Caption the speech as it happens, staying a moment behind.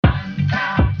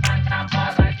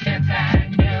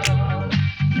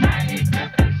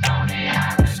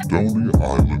Stony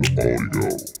Island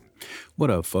Audio. What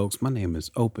up, folks? My name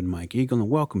is Open Mike Eagle, and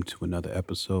welcome to another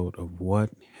episode of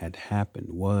What Had Happened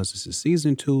Was. This is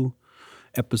season 2,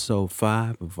 episode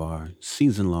 5 of our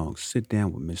season-long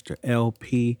sit-down with Mr.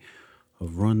 LP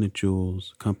of Run the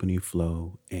Jewels, Company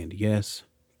Flow, and yes,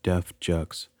 Def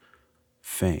Jux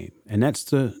fame. And that's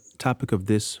the topic of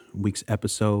this week's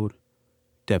episode,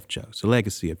 Def Jux, the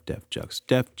legacy of Def Jux.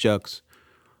 Def Jux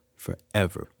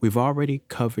forever. We've already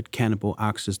covered Cannibal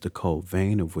Ox's The Cold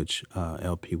Vein, of which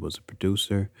LP was a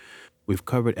producer. We've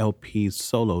covered LP's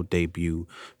solo debut,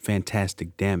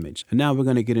 Fantastic Damage. And now we're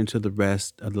going to get into the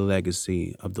rest of the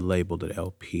legacy of the label that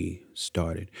LP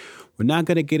started. We're not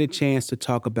going to get a chance to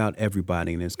talk about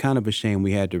everybody, and it's kind of a shame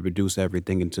we had to reduce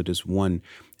everything into this one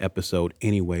episode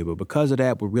anyway. But because of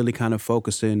that, we're really kind of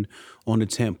focusing on the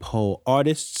tentpole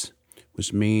artists,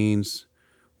 which means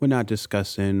we're not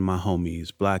discussing my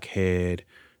homies, Blockhead,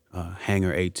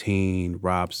 Hangar 18,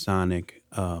 Rob Sonic.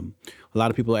 A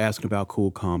lot of people are asking about Cool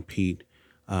Calm Pete,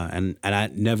 and I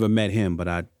never met him, but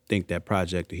I think that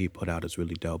project that he put out is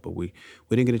really dope. But we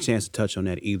didn't get a chance to touch on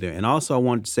that either. And also, I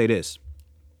wanted to say this.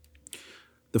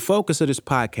 The focus of this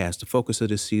podcast, the focus of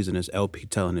this season is LP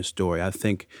telling his story. I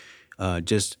think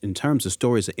just in terms of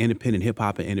stories of independent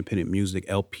hip-hop and independent music,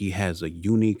 LP has a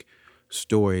unique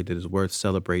story that is worth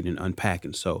celebrating and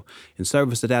unpacking. So in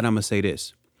service of that, I'm going to say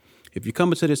this. If you're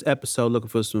coming to this episode looking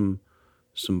for some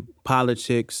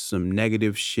politics, some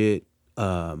negative shit,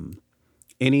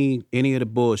 any of the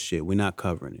bullshit, we're not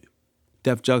covering it.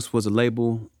 Def Jux was a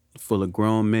label full of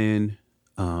grown men.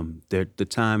 The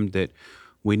time that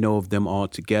we know of them all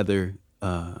together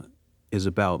is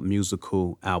about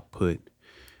musical output,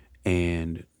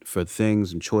 and for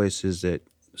things and choices that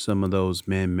some of those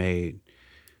men made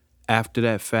after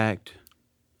that fact,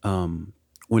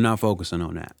 we're not focusing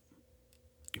on that.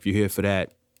 If you're here for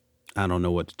that, I don't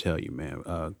know what to tell you,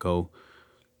 man. Go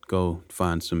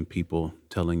find some people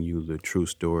telling you the true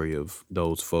story of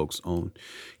those folks on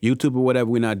YouTube or whatever.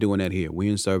 We're not doing that here. We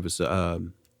in service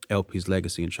of LP's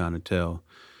legacy and trying to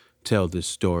tell this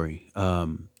story.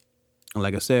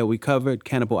 Like I said, we covered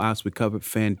Cannibal Ox. We covered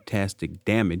Fantastic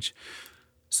Damage.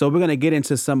 So we're going to get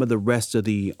into some of the rest of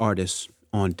the artists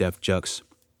on Def Jux.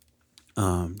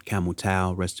 Camel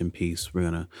Tao, rest in peace. We're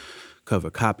going to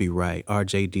cover Copyright,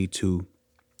 RJD2,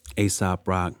 Aesop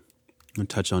Rock, and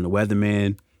touch on the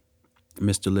Weatherman,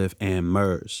 Mr. Lift, and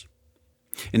Murs.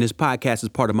 And this podcast is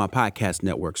part of my podcast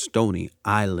network, Stony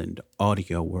Island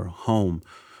Audio. We're home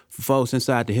for folks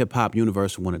inside the hip-hop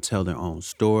universe who want to tell their own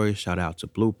story. Shout out to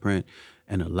Blueprint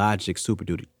and the Logic Super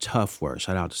Duty Tough Work.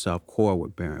 Shout out to Self Core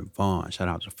with Baron Vaughn. Shout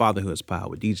out to Fatherhood's Power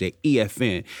with DJ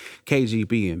EFN,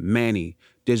 KGB, and Manny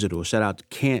Digital. Shout out to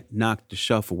Can't Knock the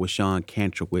Shuffle with Sean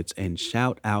Kantrowitz. And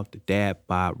shout out to Dad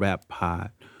Bod Rap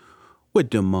Pod with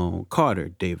Damone Carter,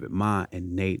 David Ma,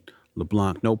 and Nate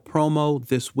LeBlanc. No promo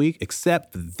this week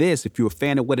except for this. If you're a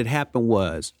fan of What Had Happened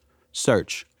Was,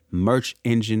 search Merch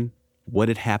Engine What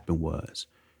Had Happened Was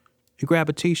and grab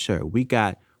a t-shirt. We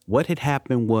got What Had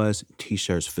Happened Was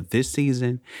t-shirts for this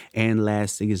season and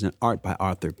last season, art by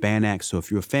Arthur Banak. So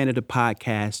if you're a fan of the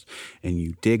podcast and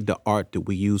you dig the art that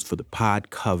we use for the pod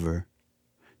cover,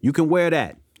 you can wear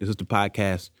that. This is the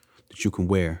podcast that you can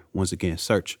wear. Once again,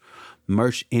 search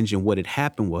Merch Engine What Had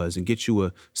Happened Was and get you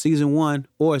a season 1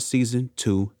 or a season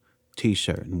 2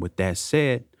 t-shirt. And with that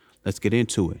said, let's get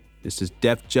into it. This is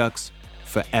Def Jux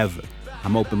Forever.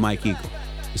 I'm Open Mike Eagle.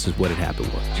 This is What Had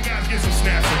Happened Was. You guys get some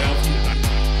snaps from LP tonight.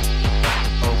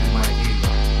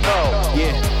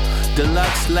 Yeah,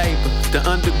 deluxe labor, the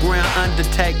underground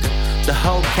undertaker, the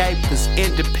whole capers,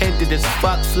 independent as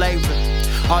fuck flavor.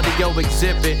 Audio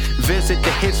exhibit, visit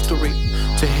the history.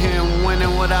 To him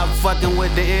winning without fucking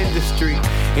with the industry,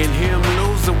 and him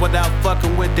losing without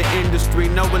fucking with the industry.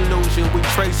 No illusion, we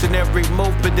tracing every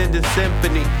movement in the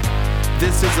symphony.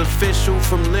 This is official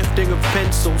from lifting of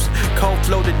pencils. Cold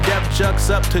flow the Def Jux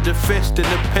up to the fist and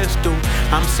the pistol.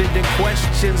 I'm sending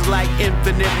questions like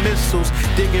infinite missiles,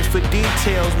 digging for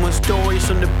details when stories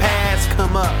from the past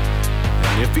come up.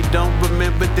 And if he don't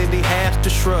remember, then he has to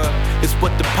shrug. It's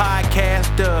what the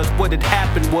podcast does. What had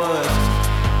happened was.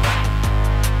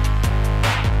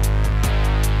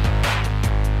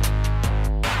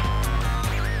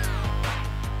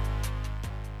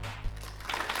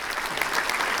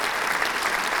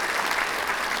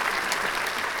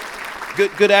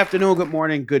 Good afternoon, good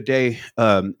morning, good day,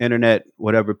 internet,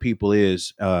 whatever people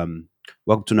is. Welcome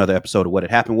to another episode of What Had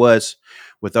Happened Was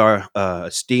with our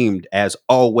esteemed, as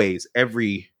always,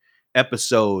 every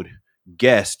episode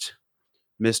guest,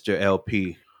 Mr.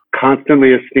 LP.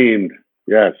 Constantly esteemed.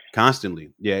 Yes.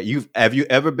 Constantly. Yeah. Have you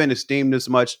ever been esteemed this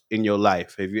much in your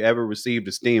life? Have you ever received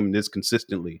esteem this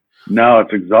consistently? No,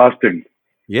 it's exhausting.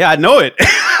 Yeah, I know it.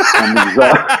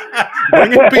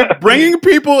 bringing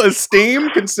people esteem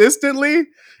consistently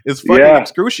is fucking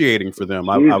excruciating for them.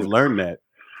 I've learned that.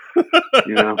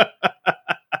 You know,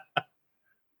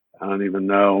 I don't even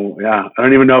know. Yeah, I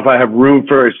don't even know if I have room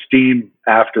for esteem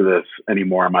after this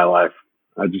anymore in my life.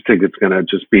 I just think it's gonna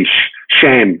just be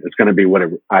shame. It's gonna be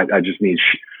whatever. I just need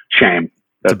shame.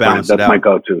 To balance it out. That's my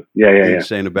go-to. Yeah.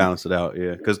 Shame to balance it out.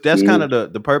 Yeah, because that's kind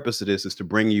of the purpose of this, is to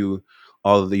bring you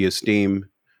all of the esteem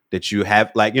that you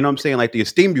have, like, you know what I'm saying? Like the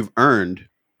esteem you've earned,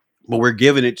 but we're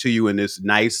giving it to you in this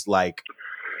nice, like,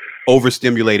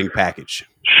 overstimulating package.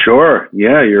 Sure.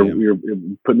 Yeah. You're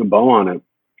putting a bow on it.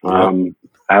 Yep.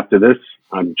 After this,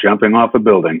 I'm jumping off a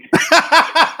building.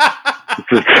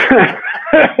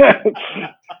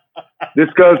 This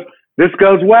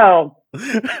goes well.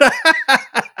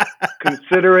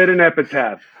 Consider it an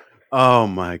epitaph. Oh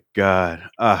my God.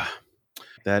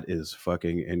 That is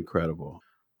fucking incredible.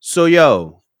 So,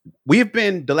 yo, we've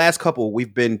been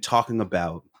talking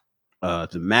about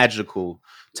the magical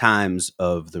times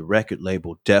of the record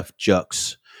label Def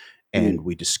Jux. And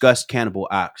we discussed Cannibal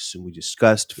Ox, and we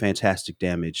discussed Fantastic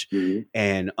Damage.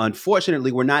 And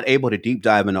unfortunately, we're not able to deep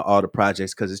dive into all the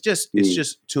projects because it's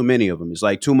just too many of them. It's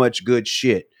like too much good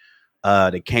shit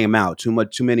that came out, too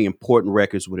many important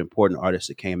records with important artists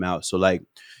that came out. So, like,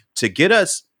 to get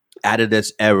us out of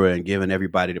this era and giving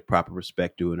everybody the proper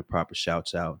respect due and the proper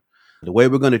shouts out, the way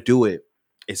we're going to do it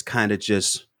is kind of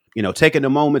just, you know, taking a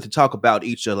moment to talk about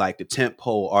each of, like, the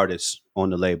tentpole artists on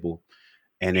the label.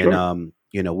 And then,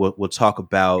 you know, we'll talk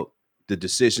about the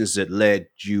decisions that led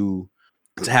you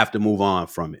to have to move on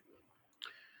from it.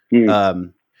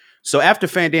 So after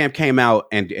Fandam came out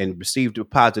and received a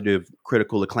positive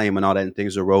critical acclaim and all that, and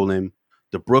things are rolling,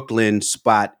 the Brooklyn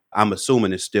spot, I'm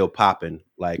assuming, is still popping,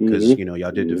 like, because, you know,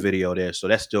 y'all did the video there. So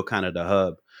that's still kind of the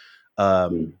hub.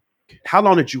 How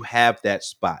long did you have that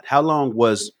spot? How long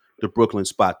was the Brooklyn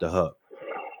spot the hub?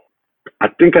 I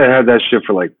think I had that shit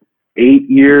for like 8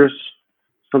 years.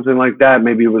 Something like that.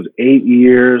 Maybe it was 8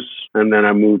 years. And then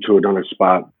I moved to another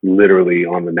spot literally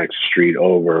on the next street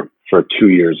over for 2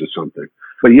 years or something.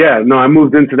 But yeah, no, I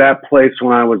moved into that place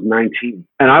when I was 19.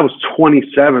 And I was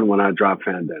 27 when I dropped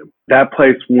Fandam. That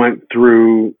place went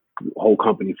through the whole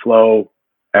Company Flow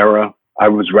era. I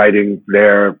was writing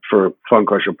there for Fun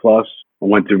Crusher Plus. I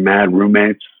went through mad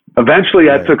roommates. Eventually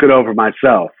I took it over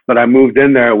myself, but I moved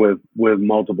in there with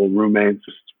multiple roommates.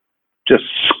 Just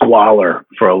squalor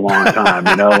for a long time,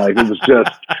 you know, like it was just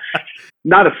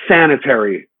not a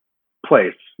sanitary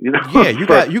place, you know. Yeah,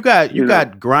 you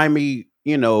got grimy,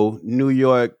 you know, New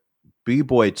York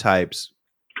b-boy types,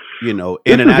 you know,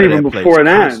 in and out of that place. Before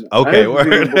that. Okay,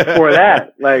 even before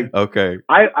that, like, okay,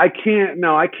 I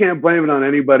can't blame it on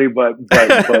anybody but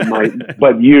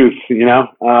youth, you know.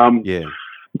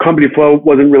 Company Flow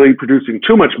wasn't really producing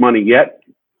too much money yet.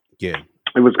 Yeah.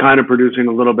 It was kind of producing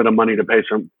a little bit of money to pay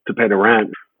the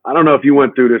rent. I don't know if you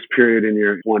went through this period in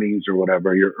your 20s or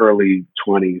whatever, your early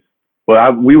 20s.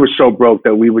 But we were so broke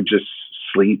that we would just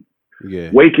sleep.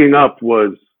 Yeah. Waking up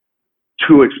was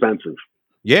too expensive.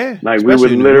 Yeah. Like we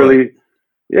would literally,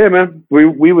 yeah, man.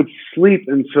 We would sleep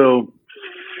until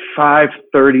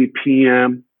 5:30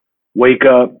 p.m. Wake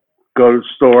up, go to the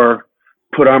store,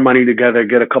 put our money together,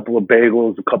 get a couple of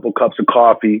bagels, a couple cups of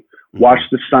coffee, watch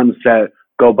the sunset.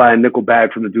 Go buy a nickel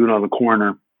bag from the dude on the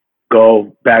corner,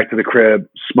 go back to the crib,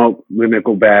 smoke the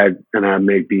nickel bag, and I'd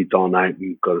make beats all night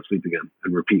and go to sleep again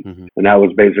and repeat. And that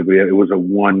was basically it. It was a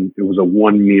one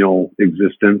meal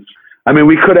existence. I mean,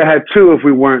 we could have had two if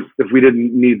we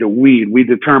didn't need the weed. We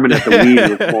determined that the weed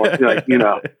was more, like, you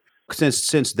know.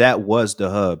 Since that was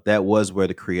the hub, that was where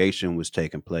the creation was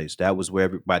taking place. That was where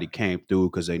everybody came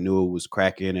through because they knew it was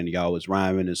cracking and y'all was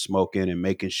rhyming and smoking and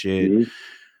making shit.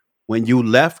 When you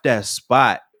left that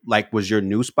spot, like, was your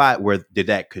new spot, where did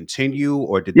that continue,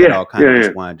 or did that all kind of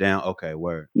just wind down? Okay,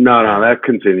 word. No, that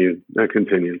continued.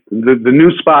 The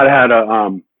new spot had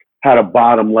a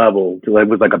bottom level. It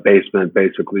was like a basement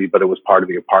basically, but it was part of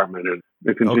the apartment, and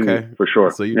it continued for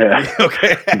sure. So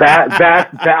okay. That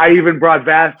I even brought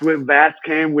Vast with. Vast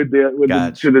came to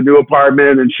the new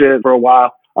apartment and shit for a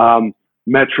while.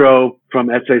 Metro from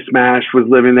SA Smash was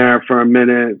living there for a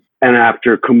minute. And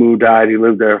after Camus died, he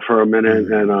lived there for a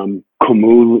minute, and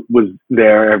Camus was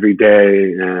there every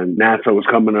day, and NASA was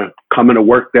coming to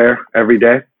work there every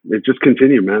day. It just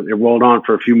continued, man. It rolled on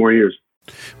for a few more years.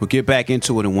 We'll get back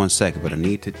into it in 1 second, but I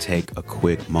need to take a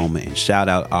quick moment and shout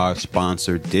out our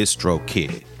sponsor,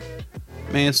 DistroKid.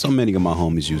 Man, so many of my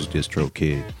homies use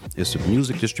DistroKid. It's a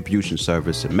music distribution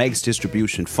service that makes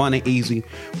distribution fun and easy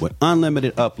with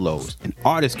unlimited uploads and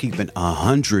artists keeping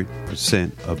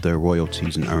 100% of their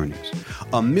royalties and earnings.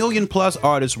 1 million plus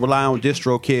artists rely on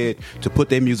DistroKid to put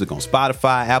their music on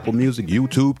Spotify, Apple Music,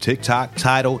 YouTube, TikTok,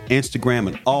 Tidal, Instagram,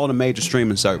 and all the major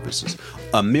streaming services.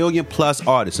 1 million plus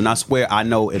artists, and I swear I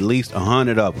know at least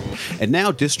 100 of them. And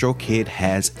now DistroKid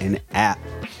has an app.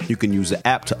 You can use the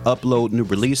app to upload new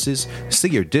releases, see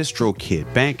your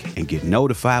DistroKid bank, and get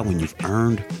notified when you've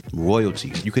earned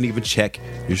royalties. You can even check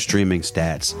your streaming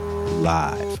stats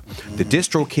live. The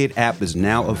DistroKid app is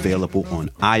now available on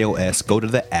iOS. Go to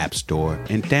the App Store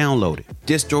and download it.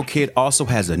 DistroKid also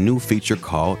has a new feature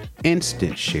called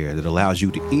Instant Share that allows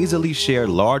you to easily share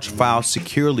large files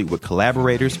securely with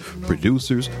collaborators,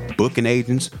 producers, booking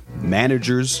agents,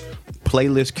 managers,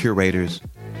 playlist curators,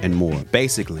 and more.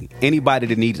 Basically, anybody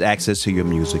that needs access to your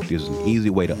music, there's an easy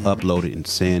way to upload it and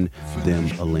send them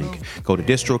a link. Go to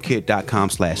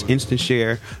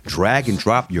distrokid.com/instantshare, drag and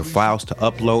drop your files to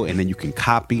upload, and then you can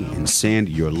copy and send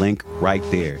your link right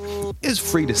there. It's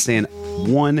free to send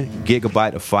 1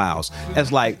 gigabyte of files.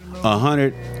 That's like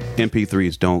 100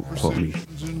 MP3s. Don't quote me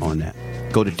on that.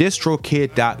 Go to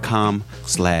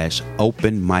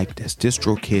distrokid.com/open mic. That's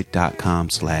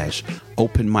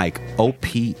distrokid.com/open mic.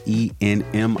 OPENMIKE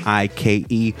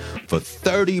for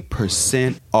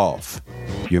 30% off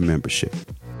your membership.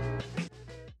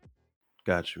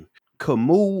 Got you.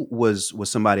 Camus was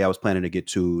somebody I was planning to get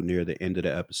to near the end of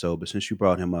the episode, but since you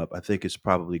brought him up, I think it's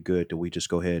probably good that we just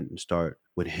go ahead and start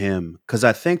with him, because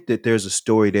I think that there's a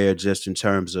story there just in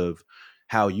terms of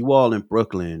how you all in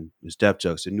Brooklyn, as Def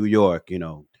Jux in New York, you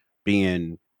know,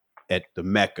 being at the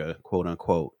Mecca, quote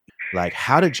unquote. Like,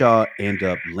 how did y'all end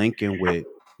up linking with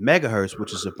Megahertz,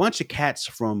 which is a bunch of cats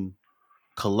from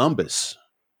Columbus?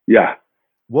 Yeah.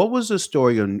 What was the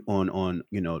story on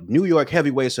you know, New York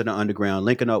heavyweights of the underground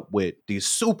linking up with these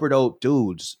super dope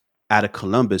dudes out of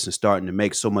Columbus and starting to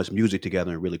make so much music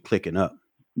together and really clicking up?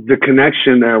 The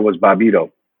connection there was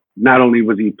Bobbito. Not only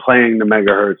was he playing the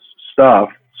Megahertz stuff,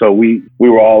 so we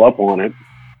were all up on it,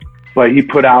 but he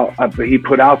put out the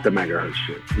Megahertz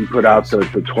shit. He put out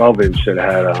the 12-inch that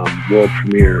had world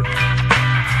premiere.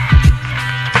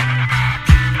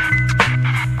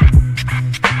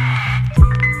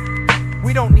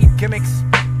 We don't need gimmicks.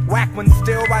 Whack ones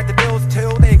still ride the bills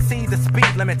till they exceed the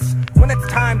speed limits. When it's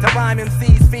time to rhyme,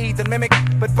 MCs feed and mimic.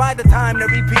 But by the time they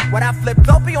repeat what I flipped,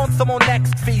 I'll be on someone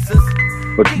next feces.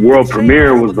 But world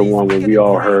premiere was the one where we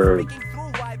all heard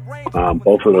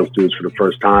both of those dudes for the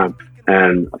first time,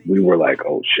 and we were like,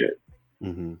 "Oh shit!"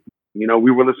 Mm-hmm. You know,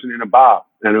 we were listening to Bob,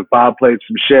 and if Bob played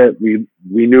some shit, we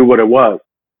knew what it was.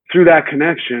 Through that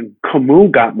connection,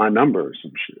 Camus got my number or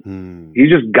some shit. He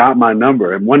just got my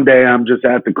number, and one day I'm just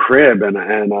at the crib, and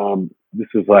this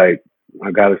is like,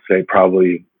 I gotta say,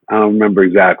 probably, I don't remember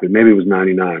exactly, maybe it was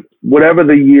 99, whatever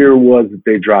the year was that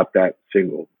they dropped that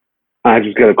single. I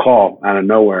just get a call out of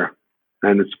nowhere.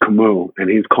 And it's Camus,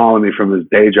 and he's calling me from his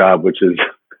day job, which is,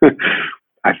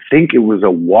 I think it was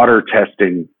a water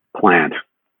testing plant.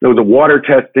 It was a water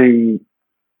testing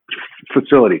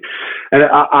facility, and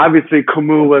obviously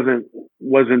Camus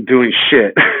wasn't doing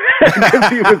shit.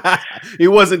 He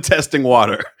wasn't testing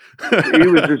water. he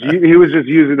was just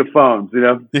using the phones, you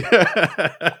know.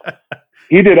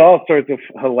 He did all sorts of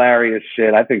hilarious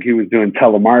shit. I think he was doing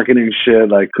telemarketing shit.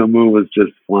 Like, Camus was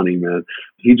just funny, man.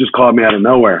 He just called me out of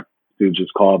nowhere. Dude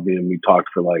just called me and we talked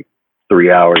for like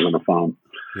 3 hours on the phone.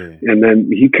 Yeah. And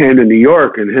then he came to New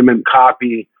York, and him and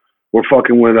Copy were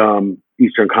fucking with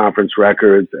Eastern Conference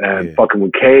Records and fucking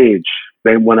with Cage.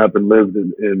 They went up and lived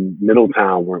in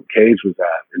Middletown, where Cage was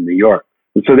at in New York.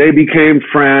 And so they became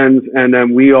friends, and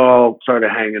then we all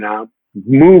started hanging out.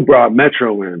 Moo brought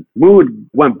Metro in. Moo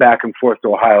went back and forth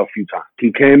to Ohio a few times.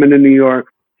 He came into New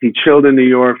York. He chilled in New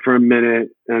York for a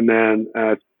minute, and then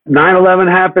 9/11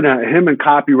 happened. Him and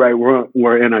Copyright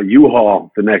were in a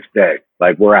U-Haul the next day.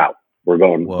 Like, we're out. We're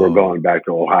going back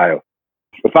to Ohio.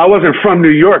 If I wasn't from New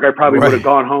York, I probably would have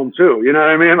gone home too. You know what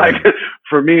I mean? Like,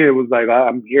 for me, it was like,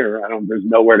 I'm here. There's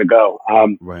nowhere to go.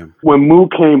 When Moo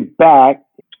came back,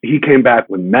 he came back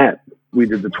with Met. We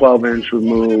did the 12-inch with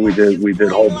Moo. We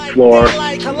did Hold the Floor.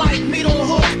 Like a light needle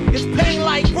hook. It's pain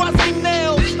like rusty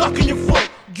nails stuck in your foot.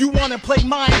 You wanna play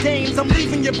mind games? I'm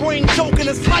leaving your brain choking.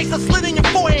 A slice of slit in your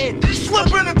forehead. Slip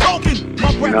in a token.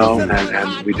 My breath and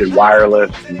we did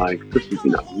Wireless, and like, this is,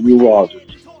 we were all just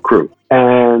crew.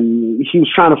 And he was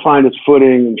trying to find his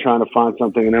footing and trying to find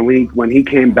something. And then when he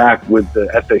came back with the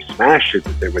SA Smash shit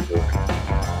that they were doing,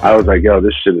 I was like, yo,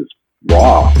 this shit is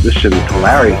raw. This shit is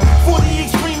hilarious. For the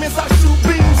extremists, I shoot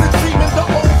beams and treatment. The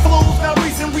old flows now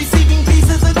recent receiving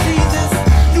pieces of Jesus.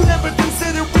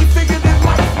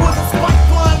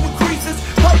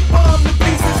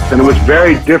 And it was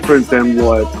very different than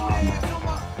what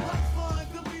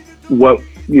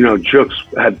Jux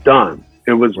had done.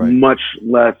 It was much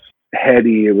less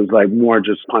heady. It was like more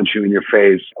just punch you in your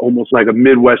face, almost like a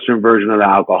Midwestern version of the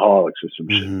Alcoholics or some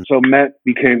shit. So Met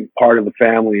became part of the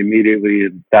family immediately,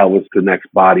 and that was the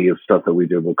next body of stuff that we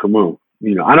did with Camus.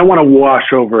 I don't want to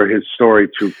wash over his story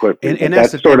too quickly. And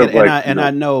that's the sort thing.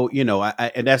 I know,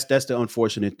 and that's the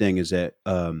unfortunate thing is that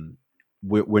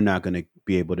we're not going to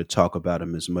be able to talk about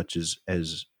him as much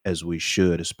as we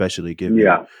should, especially given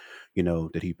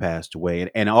that he passed away,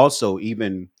 and also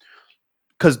even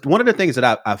because one of the things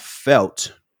that I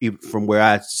felt even from where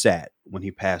I sat when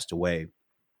he passed away,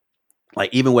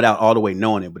 like even without all the way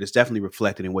knowing it, but it's definitely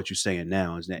reflected in what you're saying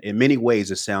now, is that in many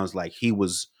ways it sounds like he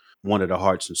was one of the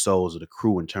hearts and souls of the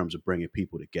crew in terms of bringing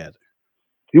people together.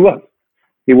 He was.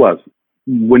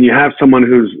 When you have someone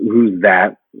who's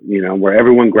that, where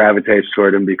everyone gravitates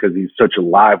toward him because he's such a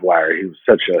live wire. He was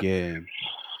such a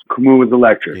Camus was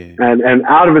electric and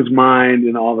out of his mind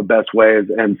in all the best ways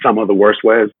and some of the worst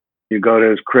ways. You go to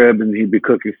his crib and he'd be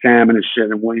cooking salmon and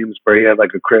shit in Williamsburg. He had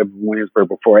like a crib in Williamsburg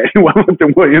before anyone went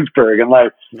to Williamsburg,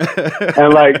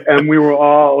 and we were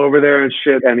all over there and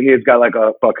shit. And he had got like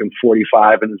a fucking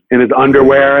 45 in his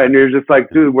underwear, and you're just like,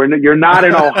 dude, you're not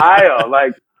in Ohio.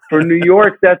 Like for New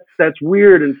York, that's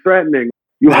weird and threatening.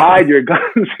 You hide your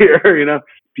guns here,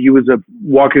 He was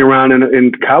walking around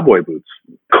in cowboy boots.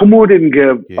 Camus didn't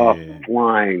give a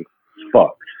flying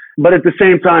fuck. But at the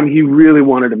same time, he really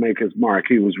wanted to make his mark.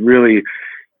 He was really,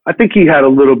 I think he had a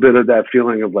little bit of that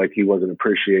feeling of like he wasn't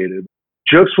appreciated.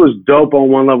 Jux was dope on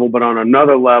one level, but on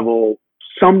another level,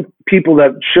 some people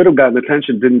that should have gotten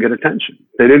attention didn't get attention.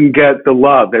 They didn't get the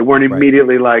love. They weren't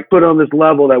immediately like put on this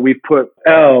level that we put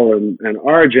L and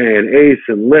RJ and Ace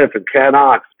and Liff and Cat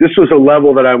Ox. This was a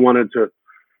level that I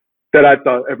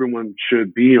thought everyone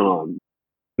should be on.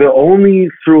 The only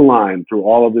through line through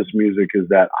all of this music is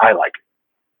that I like it.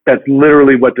 That's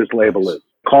literally what this label is.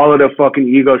 Call it a fucking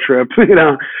ego trip,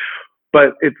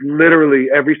 but it's literally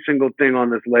every single thing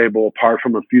on this label, apart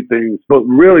from a few things. But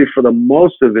really, for the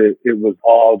most of it, it was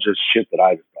all just shit that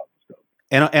I just thought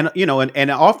was dope.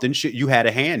 And often shit you had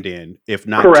a hand in, if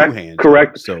not two hands.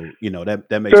 Correct. So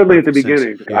that makes certainly at the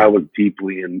beginning, I was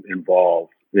deeply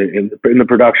involved in the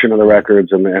production of the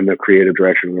records and the creative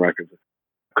direction of the records.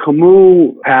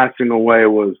 Camus passing away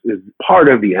is part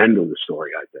of the end of the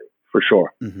story, I think. For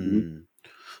sure. Mm-hmm.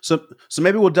 So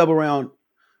maybe we'll double around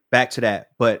back to that.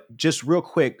 But just real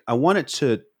quick, I wanted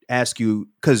to ask you,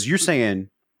 because you're saying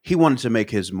he wanted to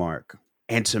make his mark.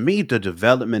 And to me, the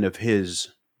development of his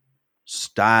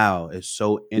style is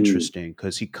so interesting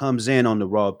because he comes in on the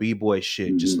raw B-boy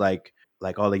shit, just like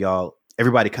all of y'all,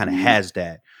 everybody kind of has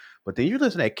that. But then you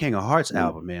listen to that King of Hearts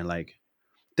album, man, like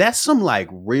that's some like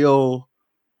real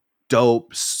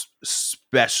dope,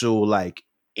 special, like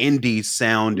indie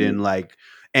sounding like,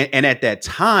 and at that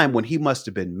time when he must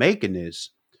have been making this,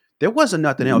 there wasn't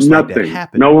nothing else like that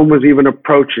happening. No one was even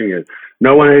approaching it.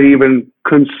 No one had even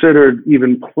considered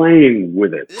even playing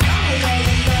with it.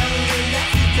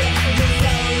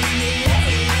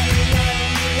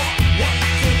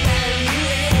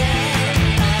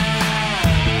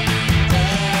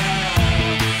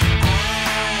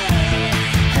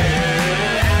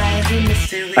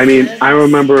 I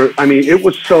remember, it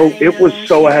was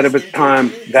so ahead of its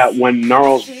time that when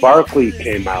Gnarls Barkley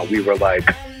came out, we were like,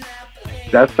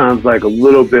 that sounds like a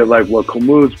little bit like what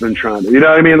Camus been trying to, you know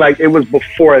what I mean? Like it was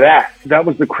before that. That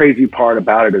was the crazy part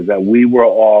about it, is that we were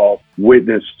all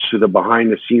witness to the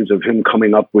behind the scenes of him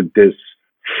coming up with this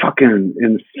fucking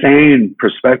insane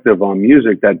perspective on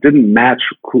music that didn't match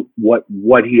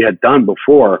what he had done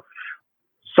before.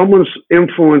 Someone's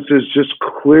influences just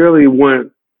clearly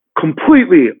went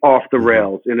completely off the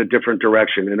rails in a different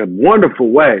direction in a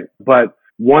wonderful way, but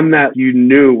one that you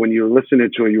knew when you were listening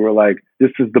to it, you were like,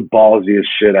 this is the ballsiest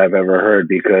shit I've ever heard,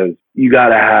 because you got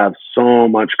to have so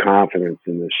much confidence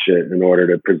in this shit in order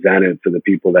to present it to the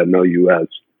people that know you as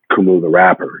Camus the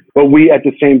rapper. But we at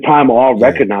the same time all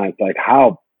recognized like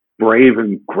how brave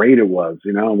and great it was,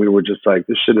 and we were just like,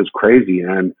 this shit is crazy.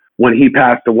 And when he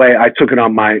passed away, I took it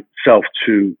on myself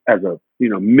as a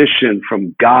mission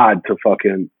from God to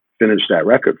fucking finish that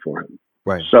record for him.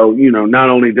 Right. So, not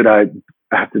only did I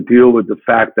have to deal with the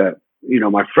fact that,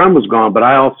 my friend was gone, but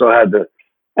I also had to,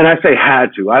 and I say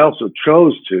had to, I also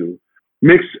chose to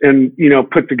mix and,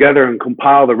 put together and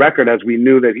compile the record as we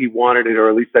knew that he wanted it, or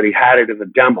at least that he had it in the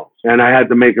demos. And I had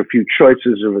to make a few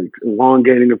choices of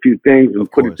elongating a few things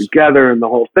and put it together and the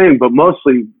whole thing. But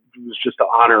mostly it was just to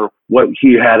honor what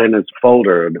he had in his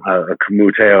folder, a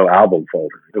Camuteo album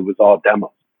folder. It was all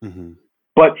demos. Mm-hmm.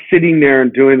 But sitting there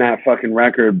and doing that fucking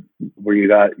record where you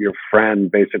got your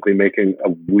friend basically making a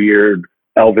weird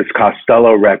Elvis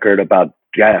Costello record about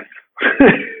death,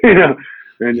 you know,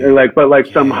 and like, but like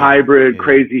some hybrid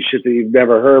crazy shit that you've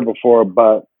never heard before,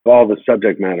 but all the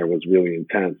subject matter was really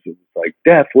intense. It was like,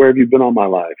 death, where have you been all my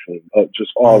life? And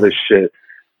just all this shit.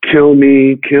 Kill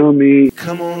me, kill me.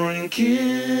 Come on and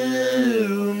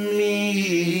kill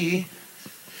me.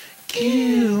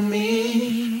 Kill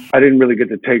me. I didn't really get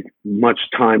to take much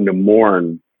time to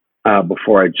mourn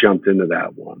before I jumped into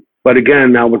that one. But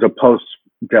again, that was a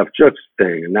post-Def Jux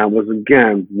thing. And that was,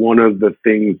 again, one of the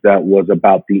things that was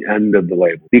about the end of the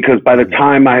label. Because by the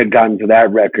time I had gotten to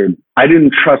that record, I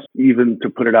didn't trust even to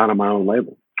put it out on my own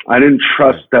label. I didn't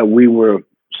trust that we were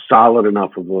solid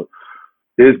enough of a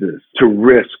business to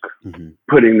risk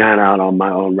putting that out on my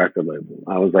own record label.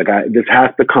 I was like, this has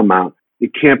to come out.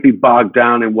 It can't be bogged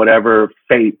down in whatever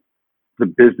fate the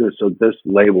business of this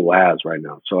label has right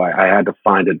now. So I had to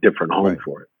find a different home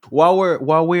for it.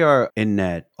 While we are in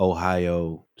that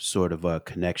Ohio sort of a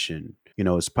connection, you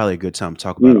know, it's probably a good time to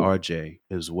talk about RJ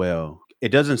as well. It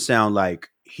doesn't sound like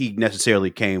he necessarily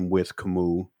came with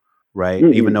Camus, right?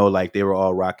 Even though like they were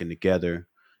all rocking together.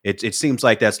 It seems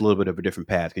like that's a little bit of a different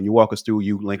path. Can you walk us through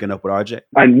you linking up with RJ?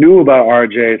 I knew about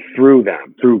RJ through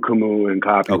them, through Camus and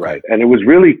Copyright. Okay. And it was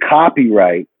really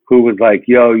Copyright who was like,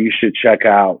 yo, you should check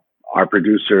out our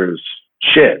producer's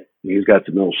shit. He's got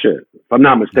some ill shit, if I'm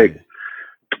not mistaken.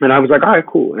 And I was like, all right,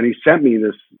 cool. And he sent me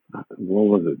this, what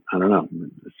was it? I don't know,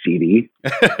 a CD.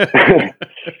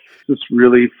 This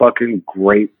really fucking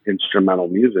great instrumental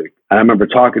music. And I remember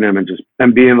talking to him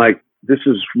and being like, this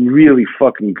is really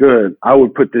fucking good. I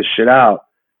would put this shit out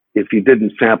if he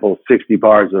didn't sample 60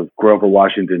 bars of Grover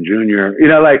Washington Jr. You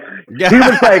know, like, he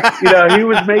was like, you know, he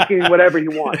was making whatever he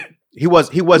wanted. He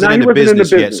wasn't in the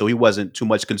business yet, so he wasn't too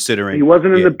much considering. He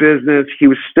wasn't in the business. He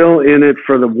was still in it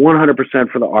for the 100%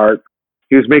 for the art.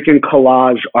 He was making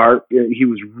collage art. He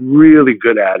was really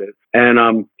good at it.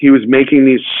 And he was making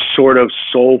these sort of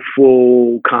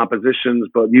soulful compositions,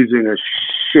 but using a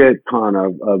shit ton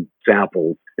of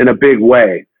samples in a big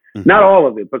way. Not all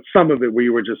of it, but some of it where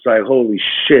you were just like, holy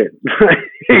shit.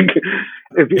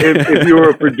 if you were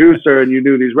a producer and you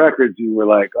knew these records, you were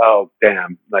like, oh,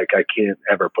 damn, like I can't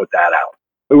ever put that out.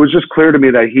 It was just clear to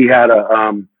me that he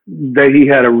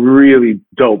had a really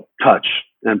dope touch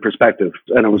and perspective,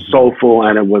 and it was soulful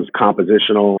and it was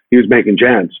compositional. He was making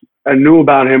jams. I knew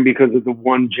about him because of the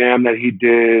one jam that he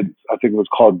did. I think it was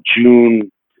called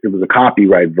June. It was a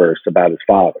Copyright verse about his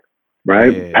father,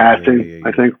 right? Passing,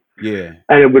 I think. Yeah.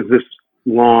 And it was this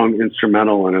long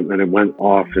instrumental, and it went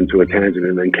off into a tangent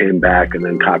and then came back and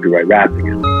then Copyright rapped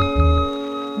again.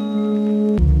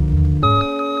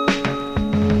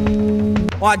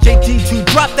 RJT2,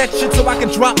 drop that shit so I can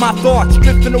drop my thoughts,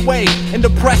 drifting away and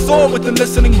depress all within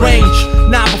listening range.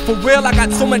 Nah, but for real, I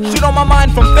got so much shit on my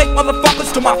mind, from fake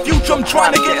motherfuckers to my future. I'm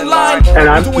trying to get in line. And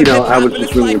I was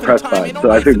just really impressed by it. So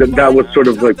I think that was sort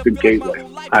of like the gateway.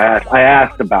 I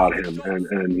asked about him,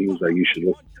 and he was like, "You should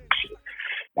listen to this shit."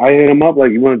 I hit him up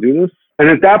like, "You want to do this?" And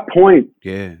at that point,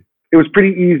 it was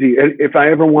pretty easy. If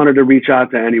I ever wanted to reach out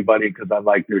to anybody because I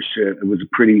liked their shit, it was a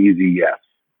pretty easy yes.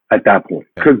 At that point,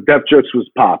 because Def Jux was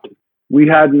popping. We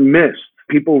hadn't missed.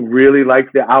 People really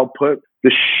liked the output.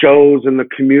 The shows and the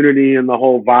community and the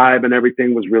whole vibe and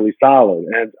everything was really solid.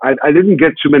 And I didn't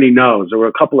get too many no's. There were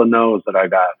a couple of no's that I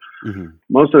got.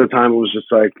 Most of the time it was just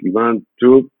like, you want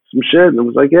to do some shit? And it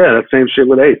was like, yeah, that same shit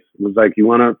with Ace. It was like, you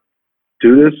want to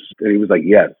do this? And he was like,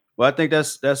 yes. Well, I think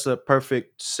that's a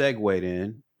perfect segue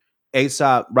then.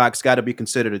 A$AP Rock's got to be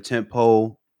considered a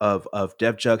tentpole of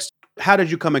Def Jux. How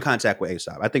did you come in contact with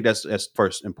A$AP? I think that's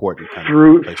first important.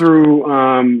 Through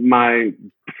my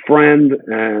friend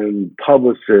and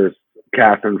publicist,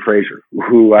 Catherine Frazier,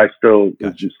 who I still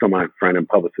is still my friend and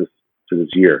publicist to this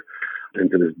year and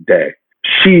to this day.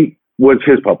 She was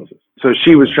his publicist, so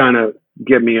she was trying to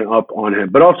get me up on him.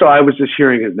 But also, I was just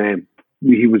hearing his name.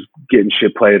 He was getting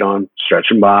shit played on Stretch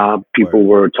and Bob. People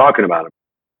were talking about him.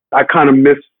 I kind of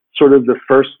missed sort of the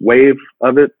first wave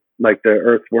of it. Like the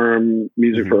Earthworm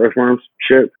music for Earthworms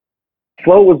shit.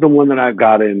 Flow was the one that I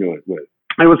got into it with.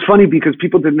 And it was funny because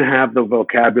people didn't have the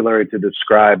vocabulary to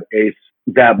describe Ace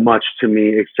that much to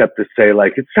me, except to say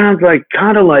like, it sounds like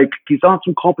kind of like he's on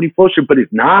some Company Flow shit, but he's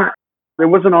not. There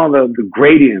wasn't all the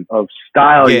gradient of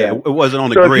style yet. It wasn't on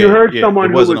the grid. So if you heard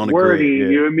someone who was wordy,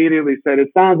 you immediately said, it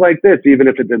sounds like this, even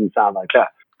if it didn't sound like that.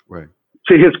 Right.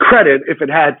 To his credit, if it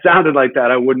had sounded like that,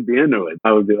 I wouldn't be into it.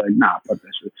 I would be like, nah, fuck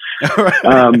that shit.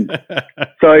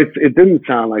 So it didn't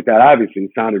sound like that. Obviously,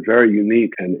 it sounded very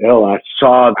unique and ill. I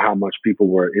saw how much people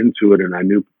were into it, and I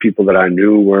knew people that I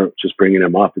knew were just bringing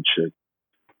him up and shit.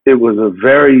 It was a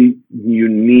very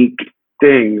unique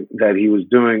thing that he was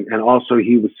doing. And also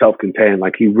he was self-contained.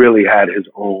 Like he really had his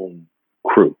own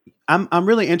crew. I'm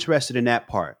really interested in that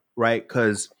part, right?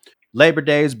 Because Labor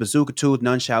Days, Bazooka Tooth,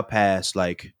 None Shall Pass,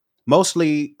 like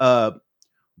mostly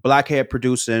Blockhead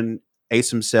producing, Ace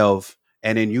himself,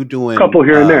 and then you doing A couple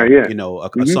here and there, yeah. you know,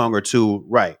 a song or two,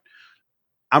 right?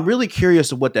 I'm really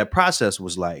curious of what that process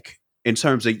was like in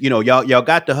terms of, you know, y'all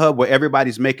got the hub where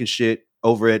everybody's making shit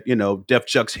over at, you know, Def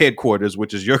Chuck's headquarters,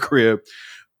 which is your crib.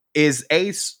 Is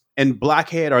Ace and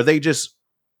Blockhead, are they just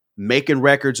making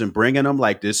records and bringing them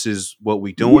like this is what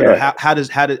we doing? Yeah. Or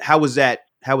how was that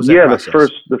Yeah,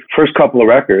 process? the first couple of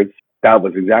records, that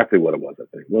was exactly what it was, I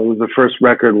think. Well, the first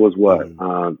record was what?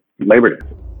 Labor Day.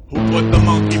 Who put the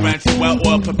monkey wrench in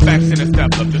well-oiled perfectionist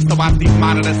emblem? Just to watch these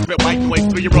monitors spit white noise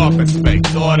through your office space.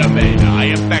 Automator, I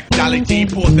infect Jolly G,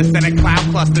 pulls the Senate cloud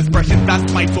clusters, brushing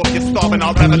dust mites off your starving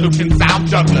our revolution sound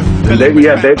jugglers. They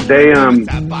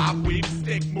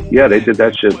did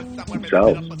that shit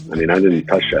themselves. I mean, I didn't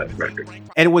touch that record.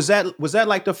 And was that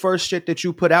like the first shit that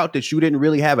you put out that you didn't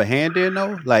really have a hand in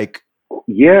though? Like,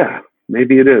 yeah,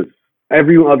 maybe it is.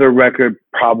 Every other record,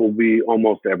 probably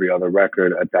almost every other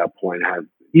record at that point has,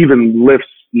 even Lift's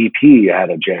EP had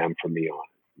a jam for me on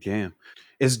it. Jam.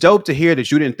 It's dope to hear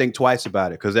that you didn't think twice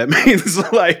about it, because that means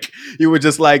like you were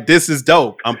just like, this is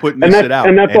dope. I'm putting this shit out.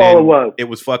 And that's all it was. It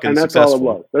was fucking and that's successful.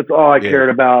 all it was. That's all I cared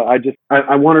about.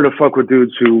 I wanted to fuck with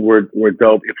dudes who were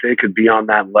dope. If they could be on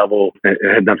that level, it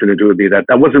had nothing to do with me.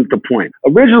 That wasn't the point.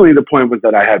 Originally, the point was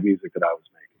that I had music that I was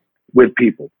making with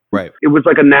people. Right. It was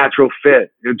like a natural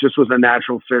fit. It just was a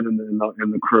natural fit in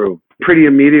the crew. Pretty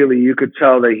immediately, you could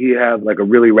tell that he had like a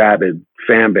really rabid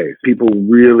fan base. People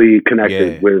really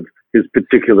connected with his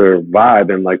particular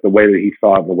vibe and like the way that he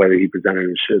thought, the way that he presented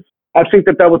his shit. I think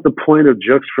that was the point of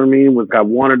Jux for me, was I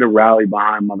wanted to rally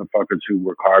behind motherfuckers who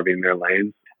were carving their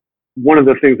lanes. One of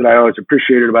the things that I always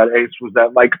appreciated about Ace was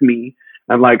that, like me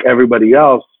and like everybody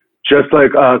else, just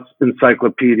like us,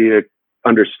 encyclopedic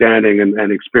understanding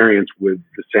and experience with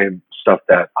the same stuff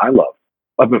that I love.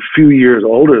 I'm a few years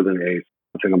older than Ace.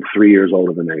 I think I'm 3 years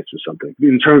older than Ace or something.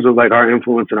 In terms of like our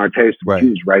influence and our taste, he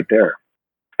was right there.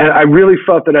 And I really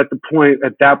felt that at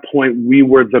that point, we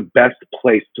were the best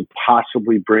place to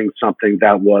possibly bring something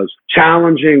that was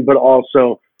challenging, but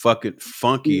also fucking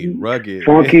funky and rugged.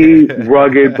 Funky,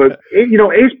 rugged. But, you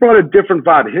know, Ace brought a different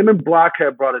vibe. Him and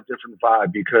Blockhead brought a different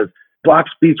vibe because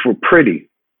Block's beats were pretty.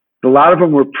 A lot of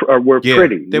them were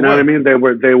pretty. You know what I mean? They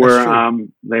were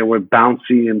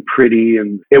bouncy and pretty,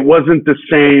 and it wasn't the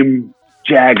same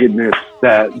jaggedness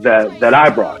that I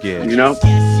brought. Yeah. You know?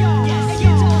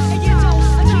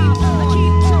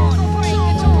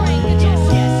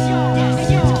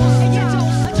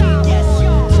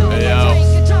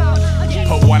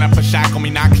 Shackle me,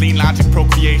 not clean logic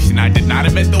procreation. I did not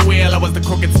invent the wheel, I was the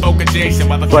crooked spoke adjacent.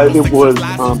 But it was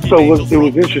it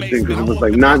was interesting because it was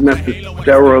like not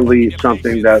necessarily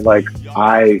something that like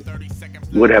I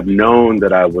would have known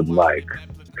that I would like.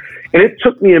 And it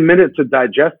took me a minute to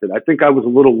digest it. I think I was a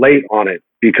little late on it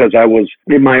because I was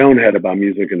in my own head about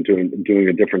music and doing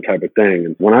a different type of thing.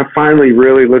 And when I finally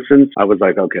really listened, I was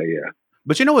like, okay, yeah.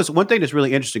 But you know, it's one thing that's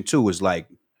really interesting too is like,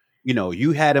 you know,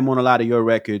 you had him on a lot of your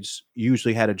records. You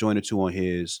usually had a joint or two on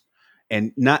his,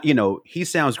 and not, you know, he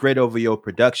sounds great over your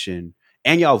production,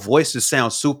 and y'all voices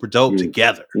sound super dope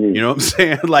together. You know what I'm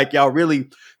saying? Like y'all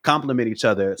really complement each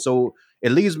other. So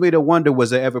it leads me to wonder: was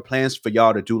there ever plans for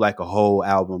y'all to do like a whole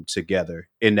album together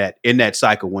in that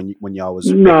cycle when y'all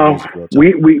was no?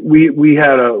 We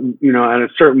had at a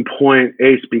certain point,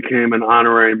 Ace became an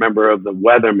honorary member of the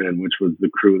Weathermen, which was the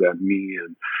crew that me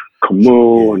and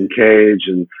Camus and Cage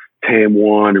and Tame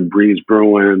One and Breeze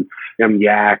Bruin and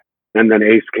Yak, and then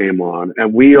Ace came on.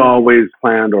 And we always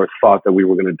planned or thought that we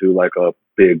were going to do like a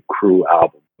big crew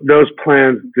album. Those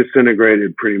plans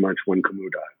disintegrated pretty much when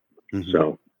Camus died. Mm-hmm.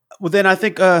 So, well, then I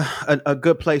think a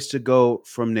good place to go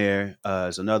from there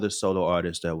is another solo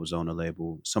artist that was on the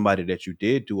label, somebody that you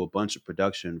did do a bunch of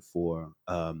production for.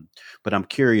 But I'm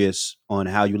curious on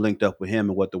how you linked up with him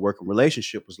and what the working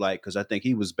relationship was like, because I think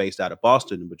he was based out of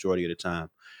Boston the majority of the time.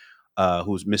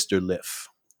 Who's Mr. Liff,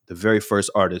 the very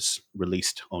first artist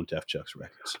released on Def Chuck's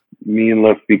records. Me and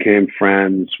Liff became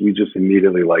friends. We just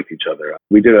immediately liked each other.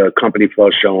 We did a Company Flow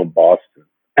show in Boston.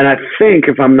 And I think,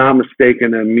 if I'm not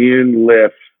mistaken, me and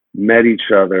Liff met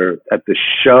each other at the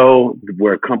show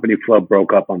where Company Flow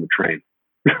broke up on the train.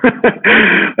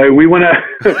 Like we went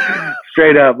out,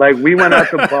 straight up, like we went out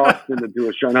to Boston to do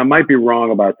a show. And I might be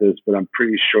wrong about this, but I'm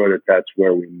pretty sure that that's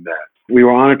where we met. We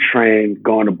were on a train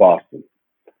going to Boston.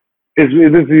 This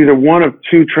is either one of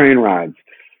two train rides.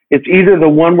 It's either the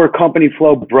one where Company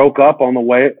Flow broke up on the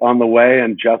way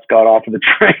and just got off of the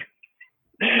train.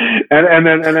 and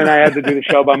then I had to do the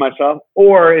show by myself,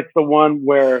 or it's the one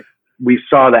where we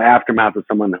saw the aftermath of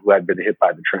someone who had been hit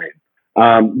by the train.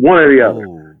 One or the other.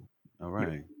 Oh, all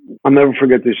right. I'll never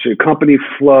forget this shit. Company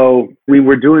Flow. We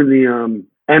were doing the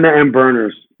M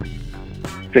Burners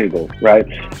single, right?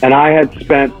 And I had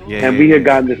spent, we had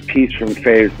gotten this piece from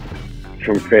Phase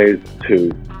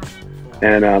 2,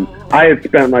 and I had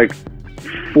spent like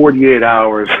 48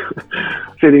 hours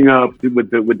sitting up with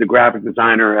the graphic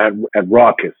designer at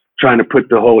Rawkus, trying to put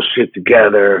the whole shit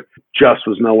together. Just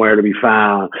was nowhere to be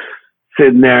found.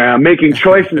 Sitting there, I'm making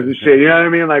choices and shit. You know what I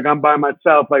mean? Like I'm by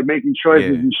myself, like making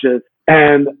choices and shit.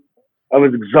 And I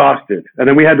was exhausted. And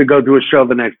then we had to go do a show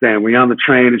the next day. And we on the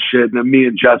train and shit. And then me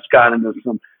and Just got into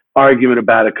some argument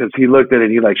about it because he looked at it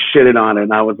and he like shitted on it.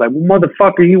 And I was like, well,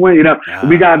 motherfucker, he went, you know.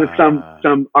 We got into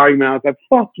some argument. I was like,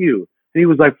 fuck you. And he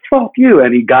was like, fuck you.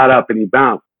 And he got up and he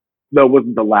bounced. That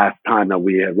wasn't the last time that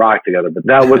we had rocked together, but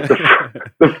that was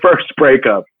the first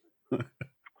breakup.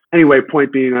 Anyway,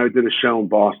 point being, I did a show in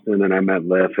Boston and I met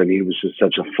Lif, and he was just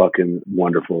such a fucking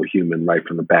wonderful human right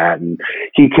from the bat. And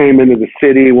he came into the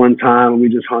city one time and we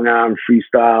just hung out and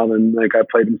freestyled, and like I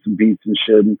played him some beats and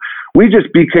shit. And we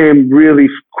just became really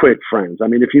quick friends. I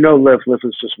mean, if you know Lif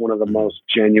is just one of the most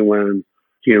genuine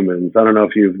humans. I don't know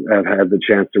if you've had the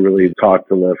chance to really talk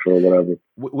to Lif or whatever.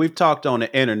 We've talked on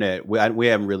the internet. We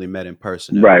haven't really met in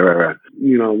person. Right.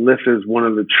 You know, Lif is one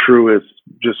of the truest,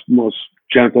 just most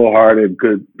gentle-hearted,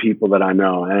 good people that I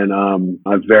know, and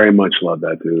I very much love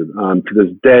that dude. To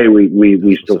this day,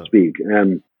 we still speak,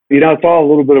 and you know, it's all a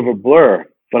little bit of a blur.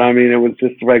 But I mean, it was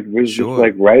just like just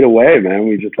like right away, man.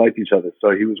 We just liked each other.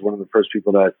 So he was one of the first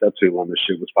people that I stepped to when the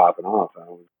shit was popping off.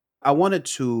 I wanted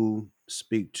to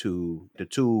speak to the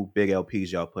two big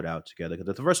LPs y'all put out together,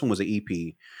 because the first one was an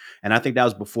EP, and I think that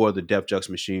was before the Def Jux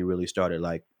machine really started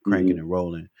like cranking and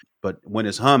rolling. But when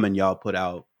it's humming, y'all put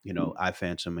out, you know, I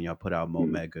Phantom, and y'all put out Mo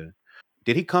Mega.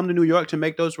 Did he come to New York to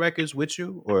make those records with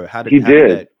you, or how did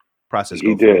that process go?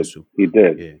 He did.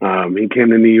 Yeah. He came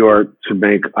to New York to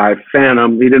make I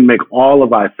Phantom. He didn't make all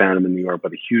of I Phantom in New York,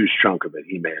 but a huge chunk of it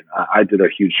he made. I did a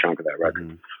huge chunk of that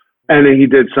record. And then he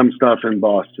did some stuff in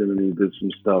Boston, and he did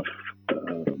some stuff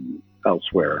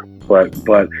elsewhere. But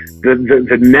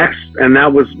the next, and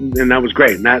that was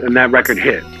great. And that record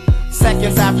hit.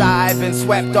 Seconds after I've been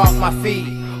swept off my feet,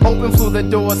 open flew the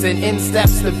doors and in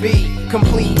steps the beat,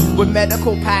 complete with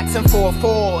medical packs and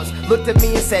 4-4s. Looked at me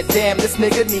and said, damn, this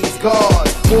nigga needs God.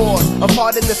 Wars,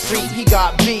 apart in the street, he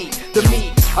got beat. The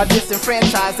meat are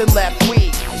disenfranchised and left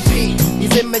weak.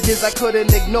 These images I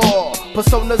couldn't ignore.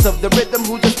 Personas of the rhythm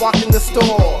who just walked in the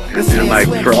store. And like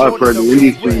for us, for the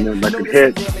indie scene, that record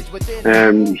hit,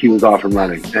 and he was off and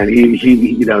running. And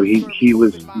he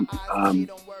was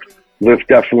Lif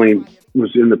definitely was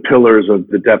in the pillars of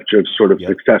the Def Jux sort of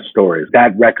success stories.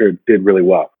 That record did really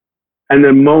well. And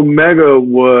then Mo Mega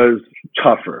was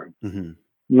tougher.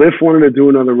 Lif wanted to do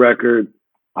another record.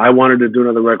 I wanted to do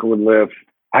another record with Lif.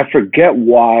 I forget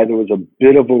why. There was a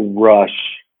bit of a rush,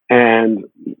 and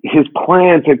his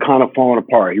plans had kind of fallen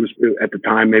apart. He was, at the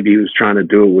time, maybe he was trying to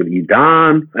do it with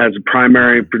Edan as a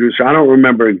primary producer. I don't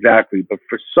remember exactly, but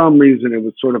for some reason, it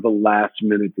was sort of a last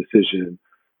minute decision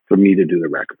for me to do the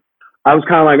record. I was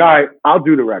kind of like, all right, I'll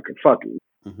do the record. Fuck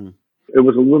it. It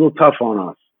was a little tough on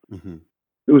us.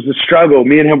 It was a struggle.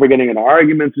 Me and him were getting into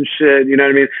arguments and shit. You know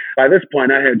what I mean? By this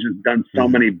point, I had just done so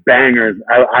many bangers.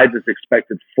 I just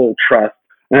expected full trust.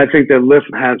 And I think that Lif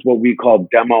has what we call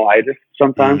demo-itis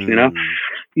sometimes, you know?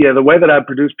 Yeah, the way that I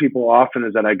produce people often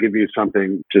is that I give you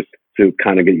something just to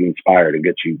kind of get you inspired and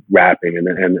get you rapping.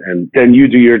 And then you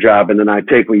do your job, and then I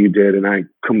take what you did and I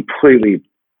completely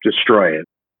destroy it.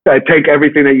 I take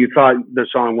everything that you thought the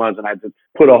song was and I just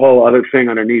put a whole other thing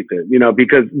underneath it, you know,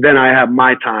 because then I have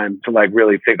my time to like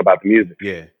really think about the music.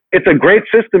 Yeah. It's a great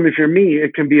system if you're me.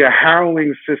 It can be a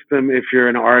harrowing system if you're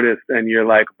an artist and you're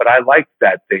like, but I like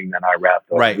that thing that I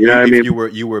rapped on. Right. You know what I mean?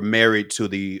 You were married to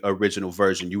the original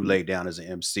version. You laid down as an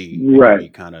MC. Right. It'd be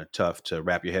kind of tough to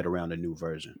wrap your head around the new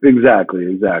version. Exactly.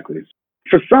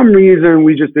 For some reason,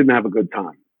 we just didn't have a good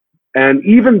time. And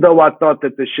even though I thought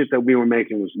that the shit that we were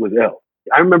making was ill,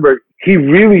 I remember he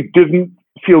really didn't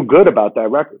feel good about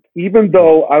that record, even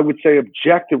though I would say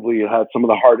objectively it had some of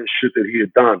the hardest shit that he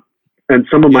had done and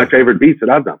some of my favorite beats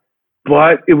that I've done.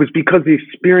 But it was because the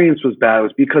experience was bad. It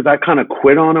was because I kind of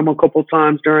quit on him a couple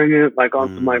times during it, like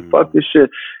on some like, fuck this shit.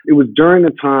 It was during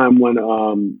a time when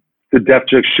the Def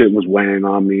Jux shit was weighing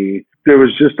on me. There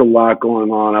was just a lot going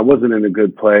on. I wasn't in a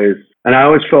good place. And I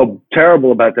always felt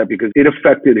terrible about that because it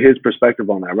affected his perspective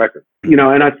on that record. You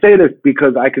know, and I say this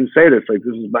because I can say this, like,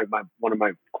 this is like one of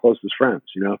my closest friends,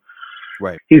 you know?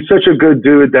 Right. He's such a good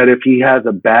dude that if he has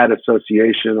a bad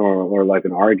association or like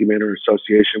an argument or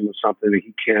association with something,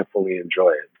 he can't fully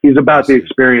enjoy it. He's about the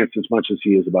experience as much as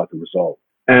he is about the result.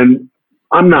 And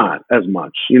I'm not as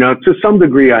much, you know, to some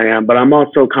degree I am, but I'm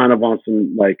also kind of on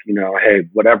some like, you know, hey,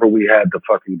 whatever we had to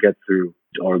fucking get through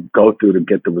or go through to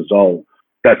get the result,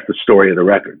 that's the story of the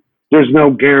record. There's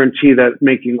no guarantee that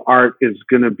making art is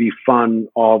going to be fun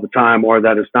all the time, or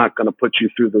that it's not going to put you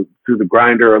through the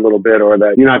grinder a little bit, or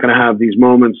that you're not going to have these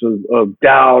moments of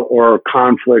doubt or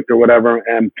conflict or whatever.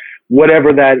 And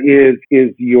whatever that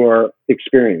is your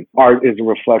experience. Art is a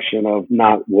reflection of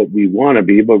not what we want to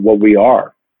be, but what we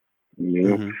are. You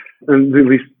know? Mm-hmm. And at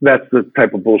least that's the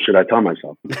type of bullshit I tell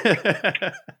myself.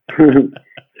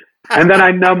 And then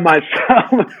I numb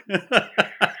myself.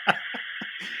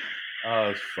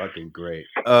 Oh, it's fucking great.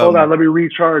 Hold on, let me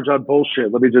recharge on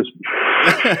bullshit. Let me just...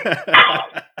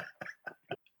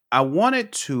 I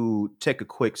wanted to take a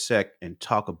quick sec and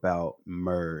talk about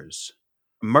Murs.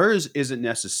 Murs isn't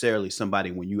necessarily somebody,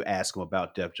 when you ask him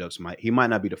about Def Jux, he might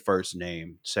not be the first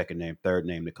name, second name, third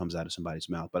name that comes out of somebody's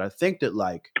mouth. But I think that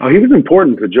like... Oh, he was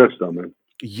important to Jux though, man.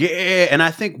 Yeah, and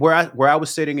I think where I was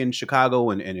sitting in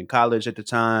Chicago and in college at the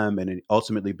time, and then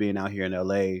ultimately being out here in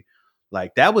LA,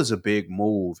 like that was a big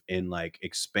move in like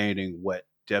expanding what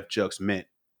Def Jux meant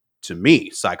to me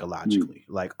psychologically.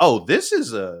 Like, oh, this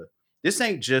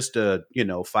ain't just a, you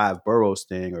know, 5 boroughs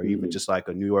thing, or even just like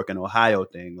a New York and Ohio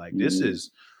thing. Like this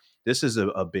is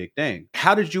a big thing.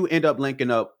 How did you end up linking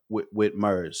up with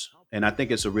Murs? And I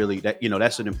think it's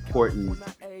that's an important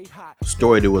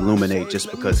story to illuminate,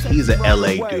 just because he's an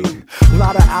LA dude. A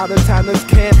lot of out-of-towners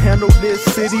can't handle this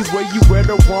city where you wear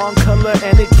the wrong color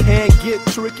and it can get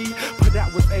tricky. But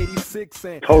that was 86.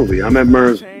 Totally. I met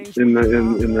Murs in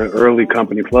the early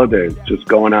Company Flow days, just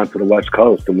going out to the West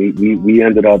Coast, and we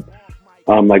ended up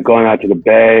like going out to the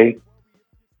Bay.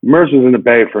 Murs was in the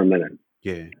Bay for a minute.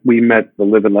 Yeah, we met the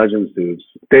Living Legends dudes.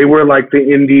 They were like the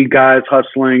indie guys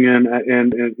hustling and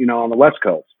you know, on the West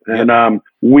Coast, and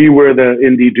we were the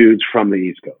indie dudes from the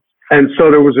East Coast. And so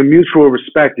there was a mutual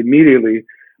respect immediately.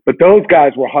 But those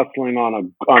guys were hustling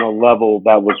on a level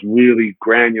that was really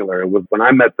granular. It was, when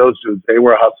I met those dudes, they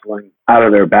were hustling out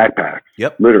of their backpacks.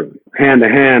 Yep, literally hand to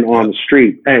hand on the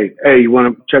street. Hey, you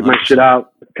want to check my shit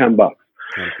out? $10. 100%.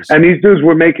 And these dudes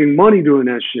were making money doing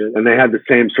that shit, and they had the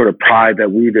same sort of pride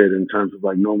that we did in terms of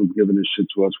like, no one's giving this shit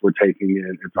to us, we're taking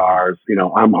it, it's ours. You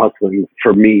know, I'm hustling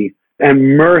for me.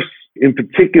 And Murs in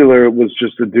particular was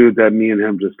just a dude that me and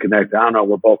him just connected. I don't know,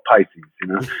 we're both Pisces, you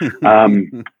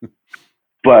know.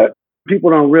 But people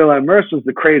don't realize Murs was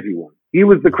the crazy one. He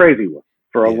was the crazy one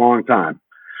for a long time.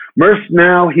 Murs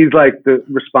now, he's like the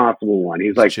responsible one.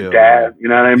 He's like chill, dad, you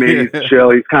know what I mean? He's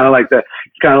chill. He's kind of like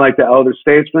the elder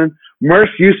statesman. Murs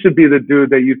used to be the dude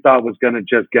that you thought was going to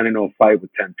just get into a fight with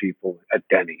 10 people at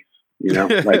Denny's, you know,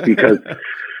 like, because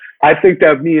I think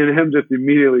that me and him just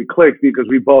immediately clicked because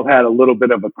we both had a little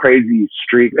bit of a crazy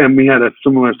streak and we had a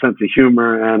similar sense of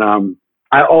humor. And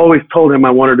I always told him I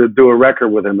wanted to do a record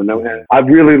with him. And I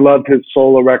really loved his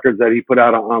solo records that he put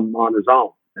out on his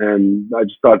own. And I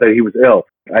just thought that he was ill.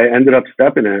 I ended up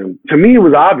stepping in him. To me, it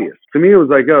was obvious. To me, it was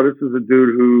like, oh, this is a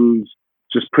dude who's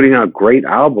just putting out great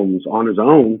albums on his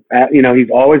own. You know, he's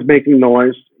always making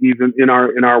noise, even in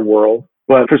our world.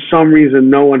 But for some reason,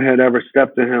 no one had ever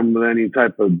stepped to him with any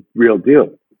type of real deal.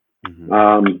 Mm-hmm.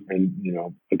 And, you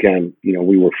know, again, you know,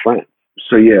 we were friends.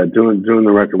 So yeah, doing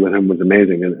the record with him was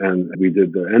amazing. And we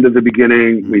did the End of the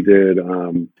Beginning. Mm-hmm. We did,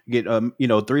 you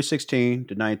know, 316,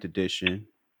 the 9th edition.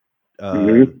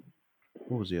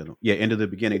 What was the other one? Yeah, End of the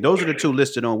Beginning. Those are the two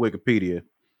listed on Wikipedia.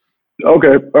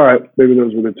 Okay, all right. Maybe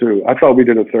those were the two. I thought we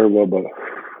did a third one, but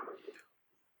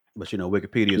you know,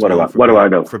 Wikipedia is what do I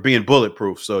know? For being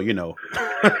bulletproof. So you know,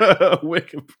 I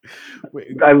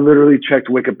literally checked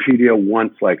Wikipedia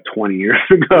once, like 20 years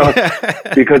ago,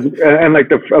 because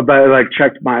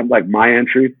checked my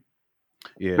entry.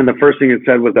 Yeah. And the first thing it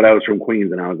said was that I was from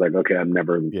Queens, and I was like, okay, I'm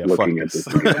never looking at this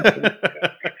again.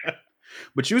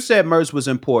 But you said Murs was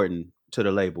important to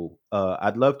the label.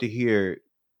 I'd love to hear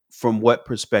from what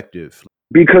perspective.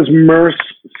 Because Murs,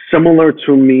 similar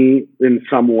to me in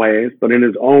some ways, but in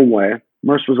his own way,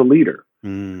 Murs was a leader.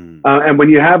 And when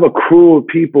you have a crew of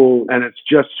people and it's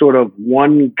just sort of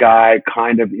one guy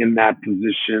kind of in that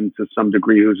position to some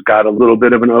degree who's got a little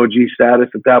bit of an OG status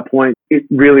at that point, it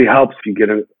really helps if you get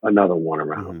another one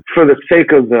around. For the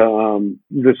sake of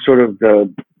the sort of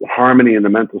the harmony and the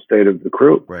mental state of the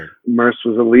crew. Right. Merce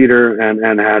was a leader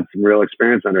and had some real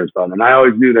experience under his belt. And I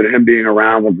always knew that him being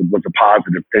around was a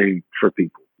positive thing for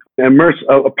people. And Merce,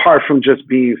 apart from just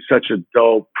being such a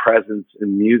dope presence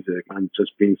in music and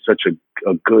just being such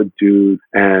a good dude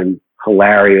and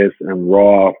hilarious and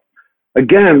raw,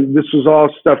 again, this was all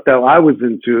stuff that I was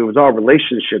into. It was all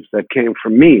relationships that came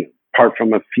from me, apart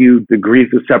from a few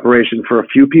degrees of separation for a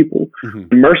few people.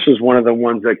 Mm-hmm. Merce was one of the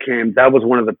ones that came, that was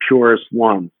one of the purest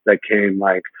ones that came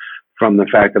like from the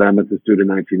fact that I met this dude in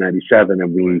 1997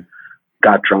 and we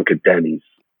got drunk at Denny's.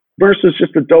 Merce is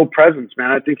just a dope presence,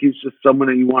 man. I think he's just someone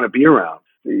that you want to be around.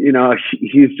 You know,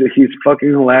 he's fucking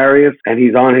hilarious and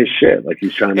he's on his shit. Like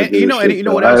he's trying to do and you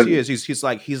know what else he is? He's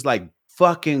like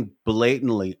fucking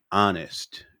blatantly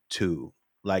honest too.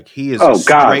 Like he is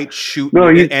straight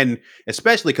shooting, and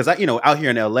especially because out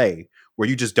here in LA where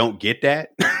you just don't get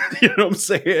that. You know what I'm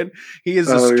saying? He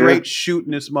is a straight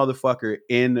shootingest motherfucker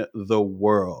in the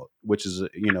world, which is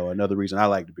another reason I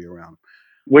like to be around him.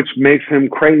 Which makes him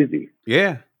crazy.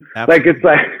 Yeah, absolutely. Like it's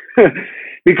like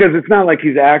because it's not like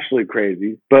he's actually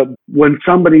crazy, but when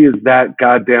somebody is that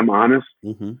goddamn honest,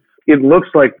 mm-hmm. it looks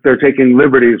like they're taking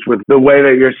liberties with the way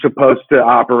that you're supposed to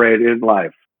operate in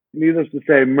life. Needless to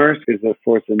say, Merce is a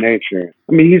force of nature.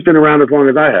 I mean, he's been around as long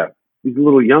as I have. He's a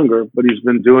little younger, but he's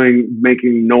been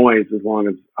making noise as long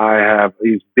as I have.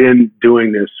 He's been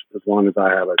doing this as long as I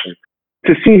have, I think.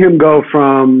 To see him go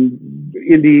from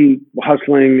indie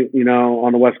hustling,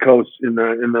 on the West Coast in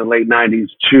the late 90s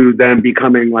to then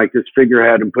becoming like this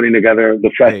figurehead and putting together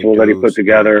the festival that he put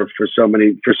together for so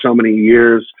many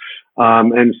years,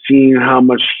 and seeing how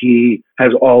much he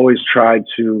has always tried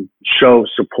to show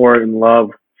support and love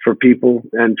for people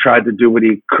and tried to do what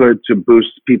he could to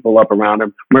boost people up around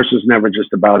him. Mercer's never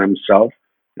just about himself.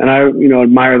 And I,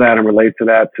 admire that and relate to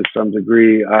that to some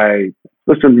degree.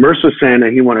 Merce was saying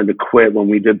that he wanted to quit when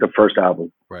we did the first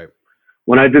album. Right.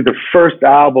 When I did the first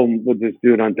album with this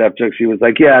dude on Def Jux, he was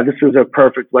like, yeah, this is a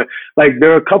perfect way. Like,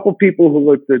 there are a couple people who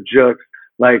looked at Jux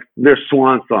like their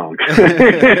swan song.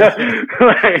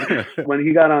 Like, when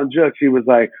he got on Jux, he was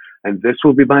like, and this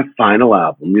will be my final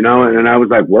album, And I was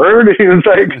like, word? He was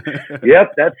like,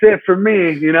 yep, that's it for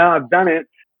me. I've done it.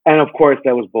 And of course,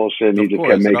 that was bullshit. And he just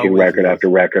kept making record after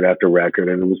record after record,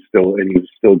 and he was still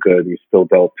good. He's still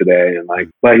dope today. And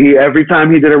but every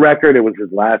time he did a record, it was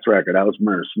his last record. That was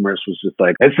Merce. Merce was just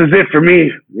like, this is it for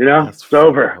me. That's it's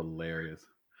over. Hilarious.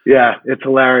 Yeah, it's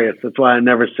hilarious. That's why I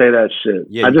never say that shit.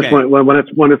 Yeah, I just want when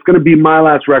it's going to be my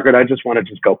last record, I just want to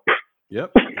just go.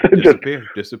 Yep.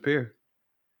 Disappear.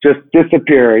 Just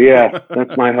disappear. Yeah,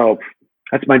 that's my hope.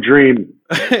 That's my dream.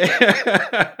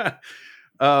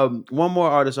 One more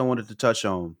artist I wanted to touch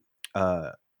on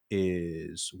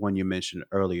is one you mentioned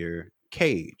earlier,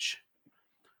 Cage.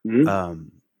 Mm-hmm.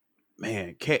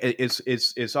 Man,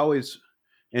 it's always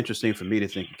interesting for me to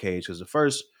think of Cage because the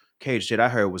first Cage shit I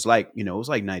heard was like, it was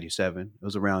like 97. It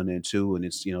was around then too, and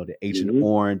it's the Agent mm-hmm.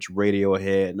 Orange,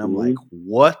 Radiohead, and I'm like,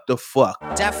 what the fuck?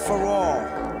 Death for all.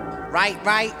 Right.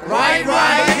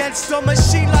 Against the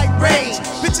machine like rage.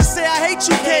 Bitches say I hate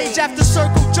you, Cage. After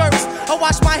circle jerks, I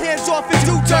wash my hands off and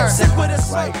do dirt.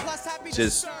 Like,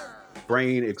 just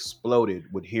brain exploded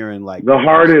with hearing like the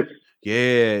hardest.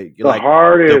 Yeah, the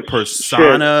hardest. The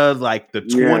persona, shit. Like the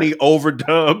 20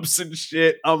 overdubs and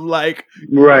shit. I'm like,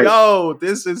 right. Yo,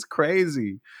 this is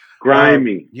crazy.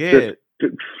 Grimy. Yeah.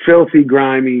 Just filthy,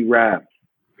 grimy rap.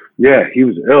 Yeah, he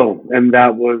was ill. And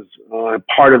that was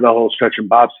part of the whole Stretch and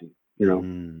Bob scene.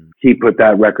 He put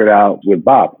that record out with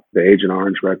Bob, the Agent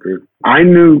Orange record. I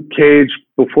knew Cage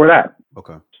before that.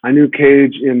 Okay. I knew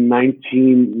Cage in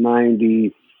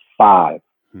 1995.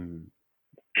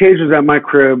 Cage was at my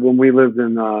crib when we lived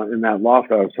in that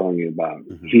loft I was telling you about.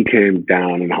 Mm-hmm. He came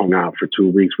down and hung out for 2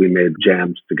 weeks. We made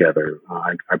jams together.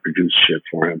 I produced shit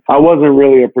for him. I wasn't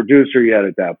really a producer yet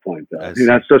at that point, though.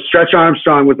 So Stretch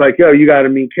Armstrong was like, yo, you got to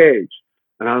meet Cage.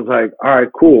 And I was like, all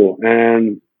right, cool.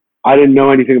 And I didn't know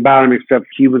anything about him except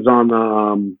he was on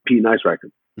the Pete Nice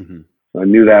record. Mm-hmm. So I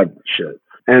knew that shit.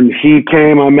 And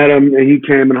I met him, and he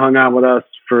came and hung out with us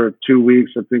for 2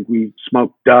 weeks. I think we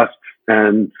smoked dust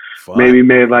and maybe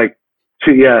made like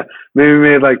two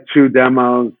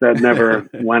demos that never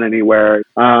went anywhere.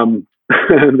 And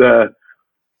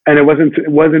it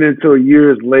wasn't until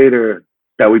years later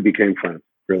that we became friends.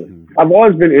 Really, I've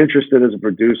always been interested as a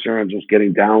producer and just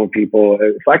getting down with people.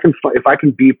 If I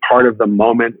can be part of the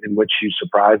moment in which you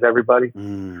surprise everybody.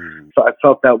 So I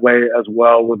felt that way as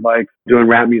well with like doing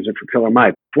rap music for Killer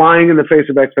Mike. Flying in the face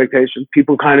of expectation.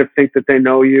 People kind of think that they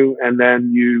know you, and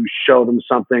then you show them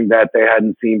something that they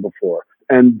hadn't seen before.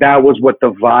 And that was what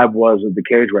the vibe was of the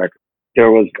Cage record.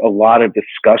 there was a lot of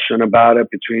discussion about it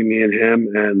between me and him.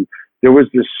 And there was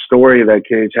this story that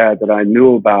Cage had that I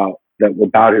knew about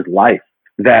his life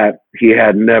that he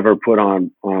had never put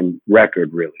on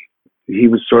record, really. He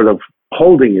was sort of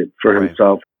holding it for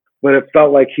himself, but it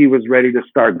felt like he was ready to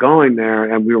start going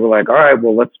there. And we were like, all right,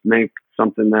 well, let's make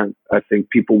something that I think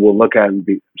people will look at and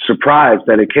be surprised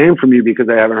that it came from you because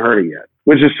they haven't heard it yet,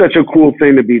 which is such a cool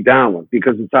thing to be down with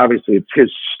because it's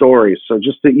his story. So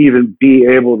just to even be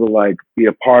able to like be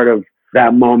a part of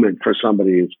that moment for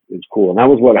somebody is cool. And that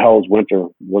was what Hell's Winter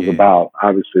was about.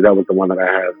 Obviously, that was the one that I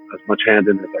had as much hand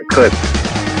in as I could.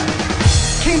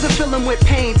 Came to fill him with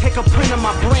pain, take a print of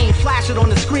my brain, flash it on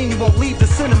the screen, you won't leave the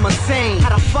cinema sane.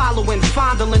 Had a following,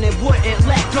 fondling it, wouldn't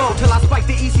let go, till I spiked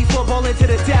the EC4 ball into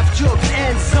the Def Jukes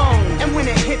end zone. And when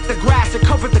it hit the grass, it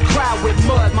covered the crowd with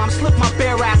mud. Mom slipped my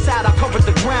bare ass out, I covered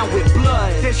the ground with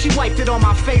blood. Then she wiped it on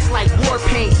my face like war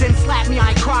paint, then slapped me,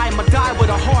 I cry, I'ma die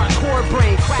with a hardcore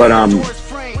brain.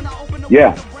 But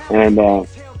yeah, and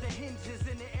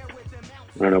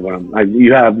I don't know what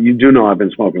you do know I've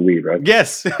been smoking weed, right?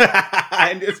 Yes.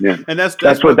 And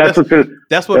that's what makes it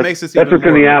that's what's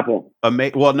in the apple.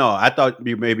 Well, no, I thought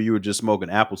maybe you were just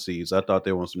smoking apple seeds. I thought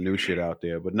there was some new shit out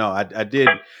there, but no, I did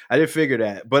figure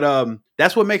that. But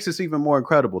that's what makes this even more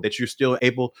incredible that you're still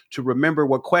able to remember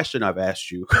what question I've asked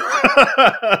you,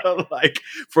 like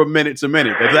from minute to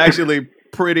minute. That's actually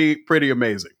pretty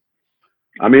amazing.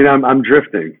 I mean, I'm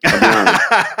drifting. I'll be honest.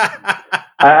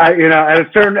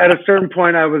 At a certain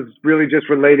point, I was really just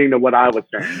relating to what I was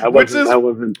saying. Which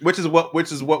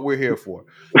is what we're here for.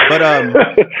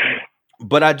 But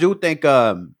but I do think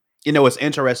it's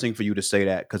interesting for you to say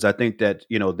that because I think that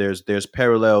there's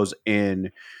parallels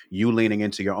in you leaning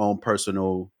into your own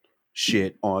personal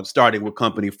shit on starting with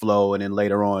Company Flow and then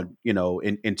later on,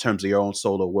 in terms of your own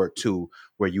solo work too,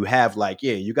 where you have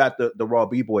you got the raw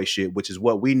B-boy shit, which is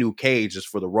what we knew Cage is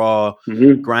for the raw,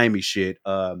 grimy shit,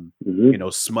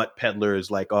 smut peddlers,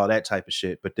 like all that type of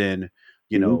shit. But then,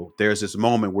 there's this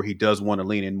moment where he does want to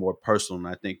lean in more personal. And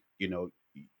I think,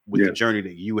 with the journey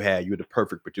that you had, you're the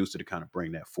perfect producer to kind of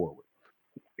bring that forward.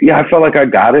 Yeah, I felt like I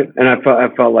got it. And I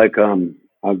felt like, I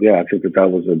think that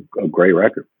was a great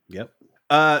record. Yep.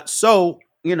 So,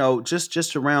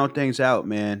 just to round things out,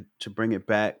 man, to bring it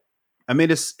back. I mean,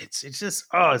 it's just,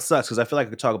 it sucks because I feel like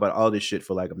I could talk about all this shit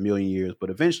for like a million years, but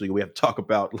eventually we have to talk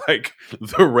about like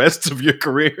the rest of your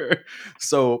career.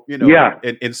 So,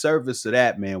 in service to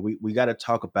that, man, we got to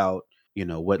talk about,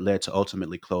 what led to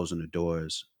ultimately closing the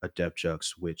doors of Def Jux,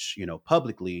 which,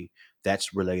 publicly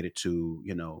that's related to,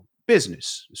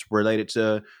 business. It's related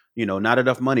to, not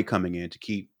enough money coming in to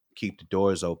keep the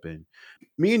doors open.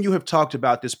 Me and you have talked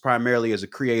about this primarily as a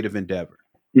creative endeavor.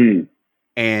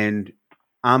 And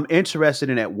I'm interested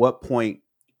in at what point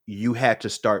you had to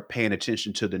start paying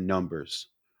attention to the numbers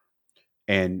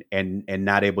and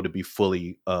not able to be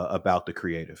fully about the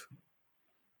creative.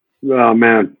 Oh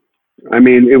man. I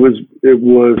mean, it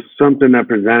was something that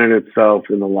presented itself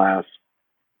in the last,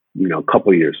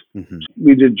 couple of years. Mm-hmm.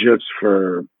 We did Jux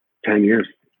for 10 years.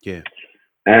 Yeah.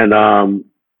 And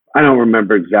I don't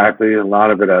remember exactly. A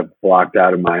lot of it I've blocked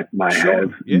out of my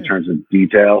head in terms of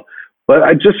detail. But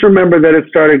I just remember that it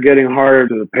started getting harder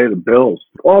to pay the bills.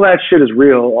 All that shit is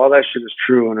real. All that shit is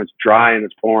true, and it's dry and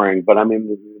it's boring. But I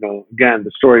mean, again,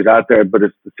 the story's out there, but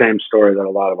it's the same story that a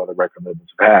lot of other record labels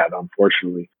have had,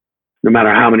 unfortunately. No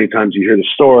matter how many times you hear the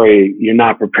story, you're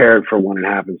not prepared for when it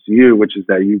happens to you, which is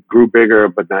that you grew bigger,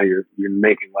 but now you're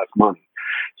making less money.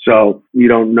 So you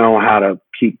don't know how to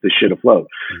keep the shit afloat.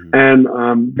 Mm-hmm.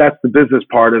 And that's the business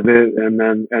part of it. And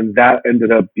that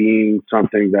ended up being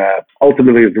something that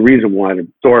ultimately is the reason why the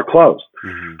door closed,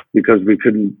 because we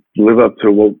couldn't live up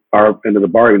to our end of the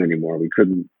bargain anymore. We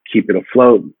couldn't keep it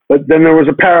afloat. But then there was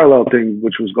a parallel thing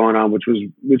which was going on, which was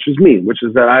me, which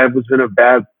is that I was in a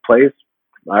bad place.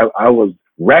 I was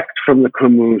wrecked from the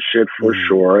Camus shit for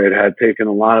sure. It had taken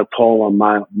a lot of toll on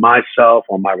myself,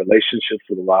 on my relationships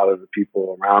with a lot of the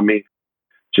people around me,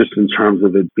 just in terms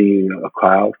of it being a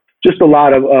cloud. Just a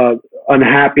lot of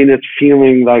unhappiness,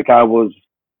 feeling like I was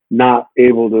not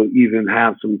able to even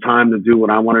have some time to do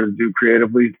what I wanted to do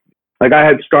creatively. Like I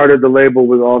had started the label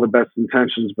with all the best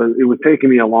intentions, but it was taking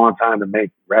me a long time to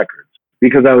make records,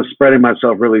 because I was spreading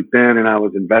myself really thin and I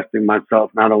was investing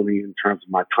myself not only in terms of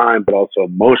my time, but also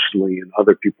emotionally in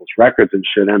other people's records and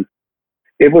shit. And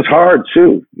it was hard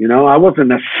too. I wasn't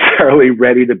necessarily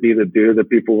ready to be the dude that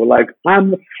people were like,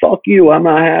 fuck you, I'm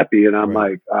not happy. And I'm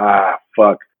like,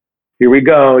 fuck, here we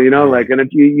go. And if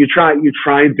you try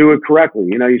and do it correctly,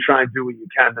 you try and do what you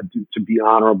can to be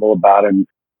honorable about it, and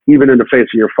even in the face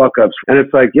of your fuck ups. And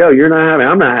it's like, yo, you're not happy.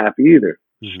 I'm not happy either.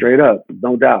 straight up,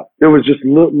 no doubt. It was just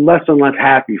less and less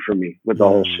happy for me with the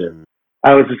whole shit.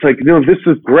 I was just like, this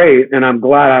is great, and I'm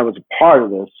glad I was a part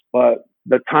of this, but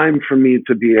the time for me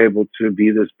to be able to be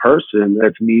this person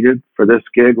that's needed for this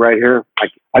gig right here,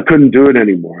 I couldn't do it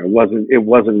anymore. It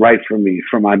wasn't right for me,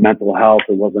 for my mental health.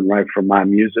 It wasn't right for my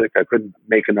music. I couldn't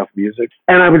make enough music.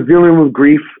 And I was dealing with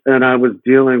grief, and I was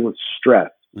dealing with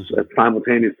stress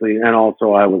simultaneously, and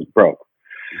also I was broke.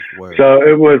 Word. So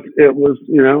it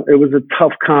was a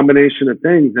tough combination of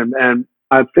things. And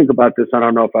I think about this. I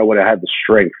don't know if I would have had the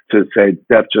strength to say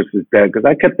Def Jux is dead, because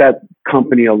I kept that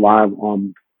company alive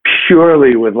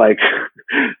purely with like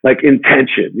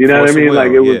intention. You know what I mean?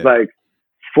 Like it was like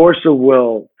force of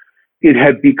will. It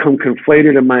had become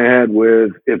conflated in my head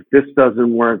with, if this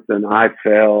doesn't work, then I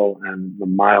fail, and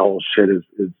my whole shit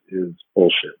is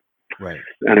bullshit. Right.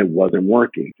 And it wasn't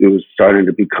working. It was starting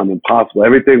to become impossible.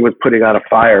 Everything was putting out a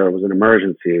fire. It was an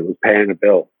emergency. It was paying a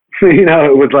bill.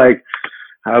 It was like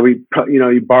how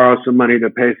you borrow some money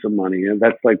to pay some money. And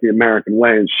that's like the American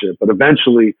way and shit. But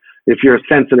eventually, if you're a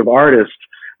sensitive artist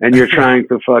and you're trying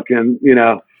to fucking,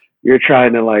 you're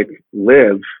trying to like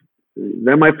live,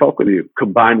 they might fuck with you.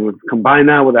 Combine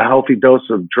that with a healthy dose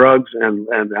of drugs and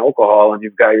alcohol, and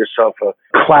you've got yourself a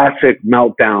classic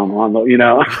meltdown on the,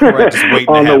 right,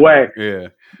 on the way.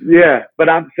 Yeah. But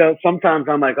sometimes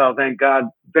I'm like, oh, thank God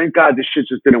this shit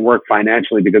just didn't work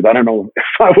financially, because I don't know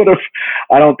if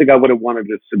I don't think I would have wanted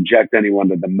to subject anyone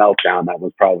to the meltdown that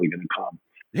was probably going to come.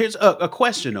 Here's a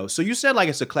question though. So you said like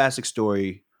it's a classic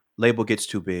story. Label gets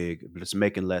too big, but it's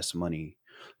making less money.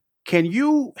 Can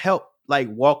you help like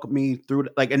walk me through,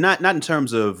 like, and not in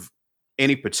terms of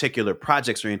any particular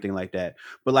projects or anything like that,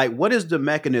 but like, what is the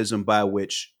mechanism by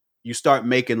which you start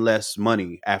making less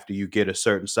money after you get a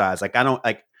certain size? Like, I don't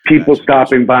like people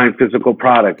stopping buying physical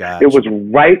product. Gotcha. It was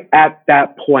right at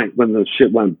that point when the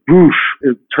shit went boosh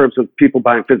in terms of people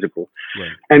buying physical.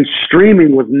 Right. And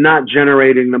streaming was not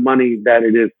generating the money that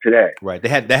it is today. Right.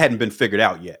 That hadn't been figured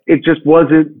out yet. It just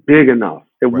wasn't big enough.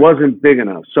 It wasn't big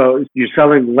enough. So you're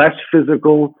selling less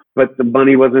physical, but the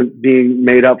money wasn't being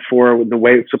made up for the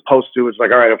way it's supposed to. It's like,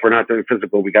 all right, if we're not doing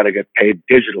physical, we got to get paid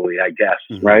digitally, I guess.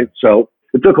 Mm-hmm. Right. So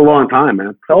it took a long time,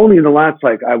 man. Only in the last,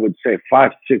 like, I would say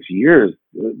 5-6 years,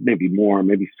 maybe more,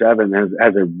 maybe 7, has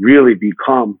it really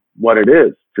become what it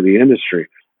is to the industry.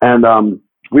 And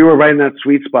we were right in that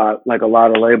sweet spot, like a lot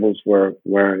of labels were,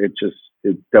 where it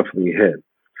definitely hit.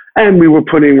 And we were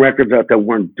putting records out that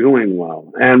weren't doing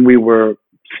well, and we were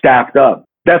staffed up.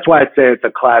 That's why I say it's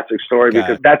a classic story,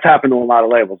 because that's happened to a lot of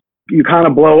labels. You kind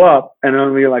of blow up, and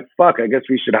then you're like, fuck, I guess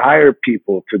we should hire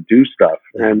people to do stuff.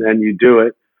 And you do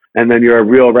it. And then you're a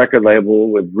real record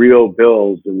label with real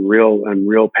bills and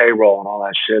real payroll and all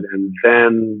that shit. And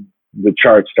then the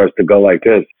chart starts to go like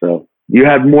this. So you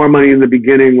had more money in the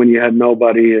beginning when you had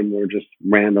nobody and were just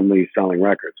randomly selling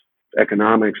records.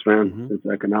 Economics, man. Mm-hmm. It's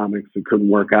economics. It couldn't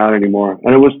work out anymore.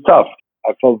 And it was tough.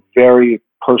 I felt very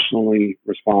personally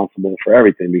responsible for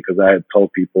everything, because I had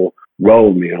told people,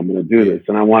 roll me, I'm going to do this.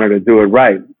 And I wanted to do it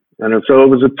right. And so it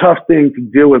was a tough thing to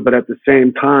deal with. But at the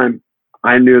same time,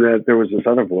 I knew that there was this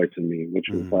other voice in me, which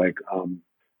was like,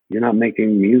 you're not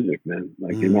making music, man.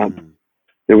 Like, you're not,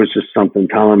 there was just something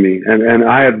telling me. And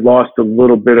I had lost a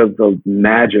little bit of the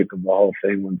magic of the whole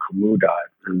thing when Camus died.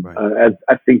 And as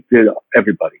I think did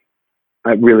everybody.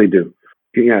 I really do.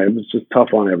 Yeah, it was just tough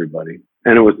on everybody.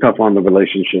 And it was tough on the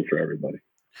relationship for everybody.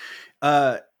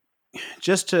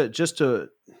 Just to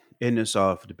end this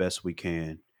off the best we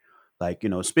can. Like,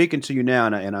 speaking to you now,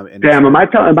 and damn, am I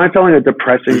telling a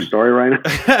depressing story right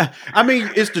now? I mean,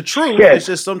 it's the truth. Yeah. It's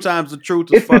just sometimes the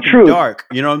truth is fucking dark.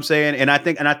 You know what I'm saying? And I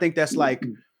think that's like,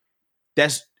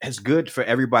 that's good for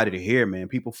everybody to hear, man.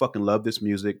 People fucking love this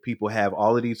music. People have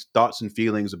all of these thoughts and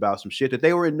feelings about some shit that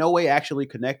they were in no way actually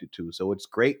connected to. So it's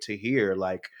great to hear,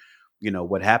 like,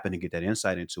 what happened and get that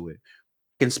insight into it.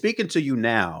 And speaking to you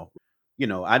now,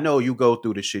 I know you go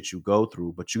through the shit you go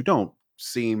through, but you don't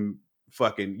seem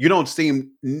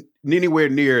anywhere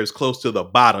near as close to the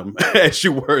bottom as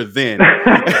you were then.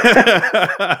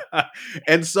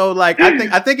 And so, like,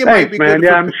 I think it might be good.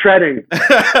 Yeah, I'm shredding.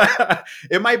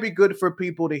 It might be good for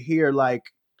people to hear, like,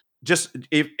 just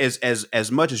if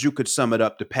as much as you could sum it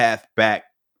up, the path back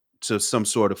to some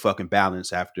sort of fucking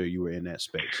balance after you were in that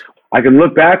space. I can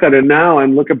look back at it now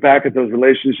and look back at those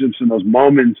relationships and those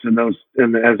moments and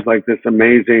as like this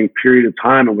amazing period of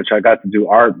time in which I got to do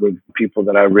art with people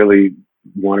that I really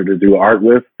wanted to do art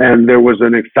with. And there was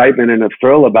an excitement and a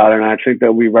thrill about it. And I think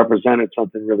that we represented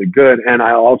something really good. And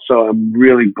I also am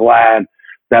really glad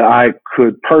that I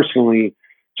could personally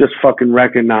just fucking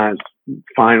recognize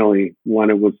finally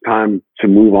when it was time to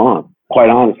move on,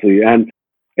 quite honestly. And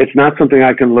it's not something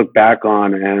I can look back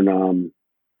on and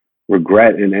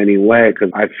regret in any way,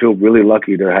 because I feel really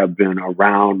lucky to have been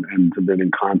around and to been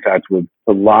in contact with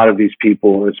a lot of these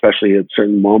people, especially at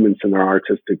certain moments in their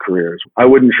artistic careers. I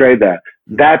wouldn't trade that.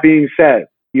 That being said,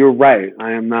 you're right.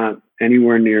 I am not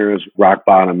anywhere near as rock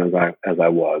bottom as I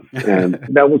was. And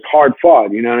that was hard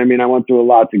fought. You know what I mean? I went through a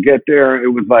lot to get there. It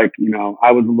was like, you know,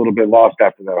 I was a little bit lost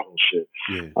after that whole shit.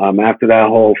 Yeah. After that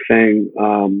whole thing,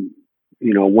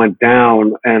 you know, went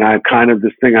down, and I kind of,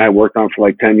 this thing I worked on for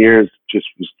like 10 years just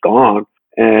was gone.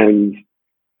 And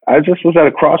I just was at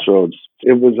a crossroads.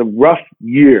 It was a rough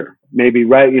year, maybe,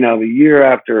 right? You know, the year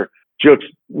after Jux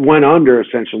went under,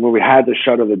 essentially, where we had to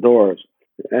shutter the doors.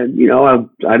 And, you know,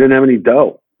 I didn't have any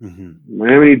dough. Mm-hmm. I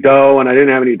didn't have any dough, and I didn't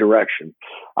have any direction.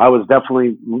 I was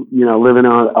definitely, you know, living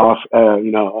off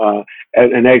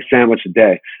an egg sandwich a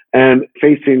day, and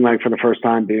facing, like, for the first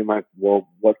time, being like, well,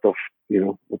 what the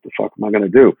fuck am I going to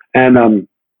do? And,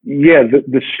 yeah,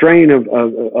 the strain of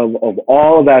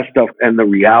all of that stuff and the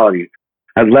reality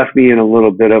had left me in a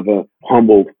little bit of a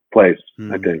humble place,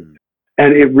 I think.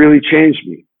 And it really changed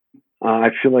me. I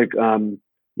feel like,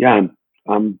 yeah,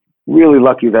 I'm really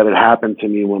lucky that it happened to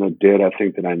me when it did. I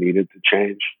think that I needed to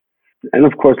change. And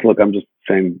of course, look, I'm just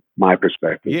saying my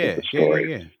perspective of the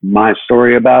story. Yeah. My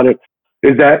story about it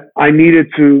is that I needed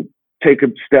to take a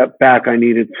step back. I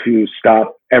needed to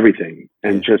stop everything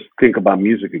and just think about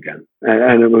music again.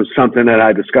 And it was something that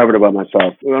I discovered about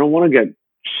myself. I don't want to get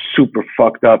super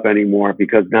fucked up anymore,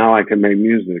 because now I can make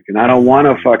music, and I don't want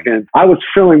to I was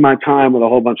filling my time with a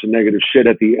whole bunch of negative shit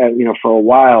for a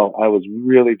while. I was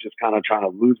really just kind of trying to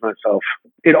lose myself.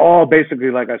 It all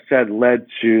basically, like I said, led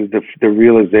to the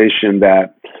realization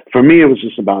that for me, it was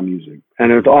just about music,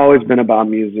 and it's always been about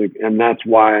music. And that's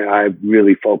why I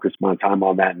really focus my time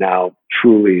on that now,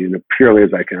 truly and purely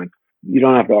as I can. You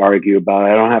don't have to argue about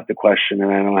it. I don't have to question it.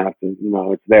 I don't have to, you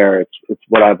know, it's there. It's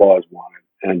what I've always wanted,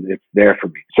 and it's there for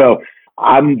me. So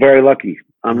I'm very lucky.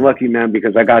 I'm lucky, man,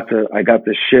 because I got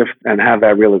to shift and have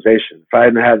that realization. If I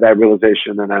hadn't had that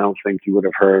realization, then I don't think you would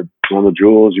have heard On the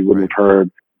Jewels. You wouldn't have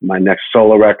heard my next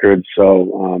solo record.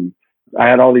 So I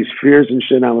had all these fears and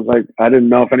shit. And I was like, I didn't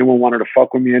know if anyone wanted to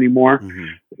fuck with me anymore. Mm-hmm.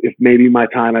 If maybe my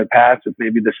time had passed, if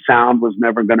maybe the sound was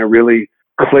never going to really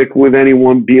click with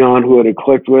anyone beyond who it had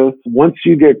clicked with. Once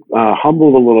you get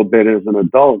humbled a little bit as an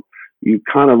adult, you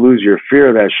kind of lose your fear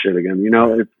of that shit again. You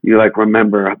know, you like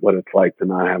remember what it's like to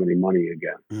not have any money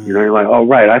again. Mm. You know, you're like, oh,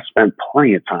 right, I spent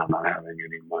plenty of time not having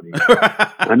any money.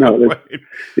 I know. Right.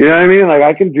 You know what I mean? Like,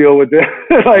 I can deal with it.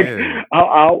 Like, yeah.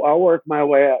 I'll work my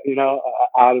way out, you know,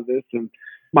 out of this. And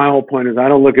my whole point is I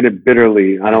don't look at it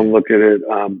bitterly. I don't look at it.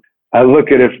 I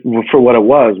look at it for what it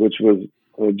was, which was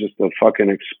just a fucking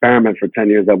experiment for 10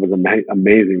 years that was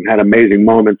amazing, had amazing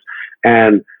moments.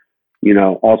 And, you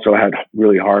know, also had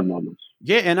really hard moments.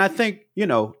 Yeah. And I think, you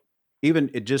know,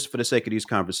 even just for the sake of these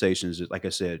conversations, like I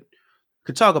said,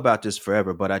 could talk about this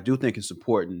forever, but I do think it's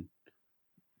important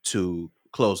to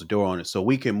close the door on it so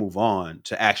we can move on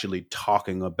to actually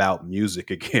talking about music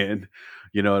again.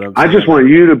 You know what I'm saying? I just want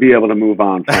you to be able to move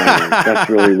on. That's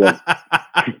really what.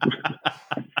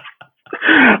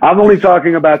 I'm only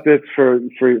talking about this for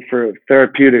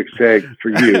therapeutic sake for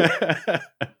you.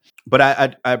 But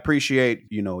I appreciate,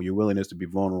 you know, your willingness to be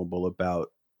vulnerable about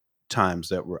times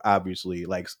that were obviously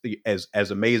like as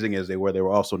amazing as they were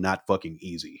also not fucking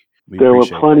easy. There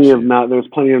was plenty of not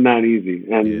easy.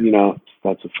 And, you know,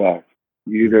 that's a fact.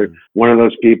 You're either one of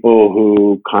those people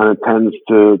who kind of tends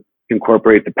to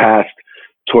incorporate the past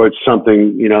towards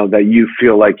something, you know, that you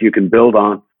feel like you can build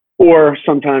on. Or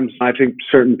sometimes I think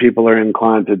certain people are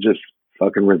inclined to just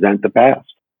fucking resent the past.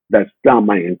 That's not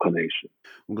my inclination.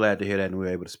 I'm glad to hear that, and we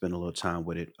were able to spend a little time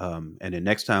with it. And then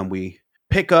next time we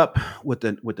pick up with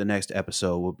the next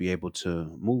episode, we'll be able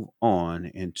to move on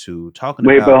into talking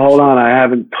about... Wait, but hold on. I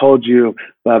haven't told you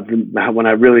about when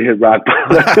I really hit rock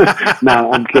bottom.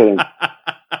 No, I'm kidding.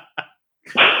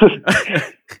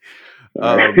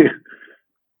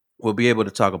 We'll be able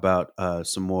to talk about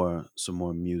some more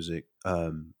music,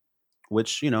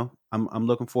 which, you know, I'm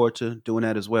looking forward to doing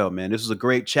that as well, man. This is a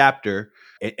great chapter.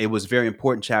 It was a very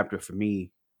important chapter for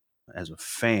me as a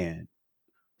fan.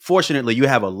 Fortunately, you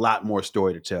have a lot more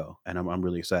story to tell, and I'm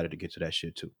really excited to get to that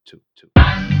shit too.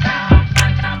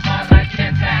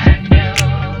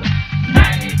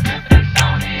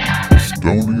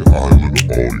 Stony Island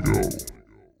Audio.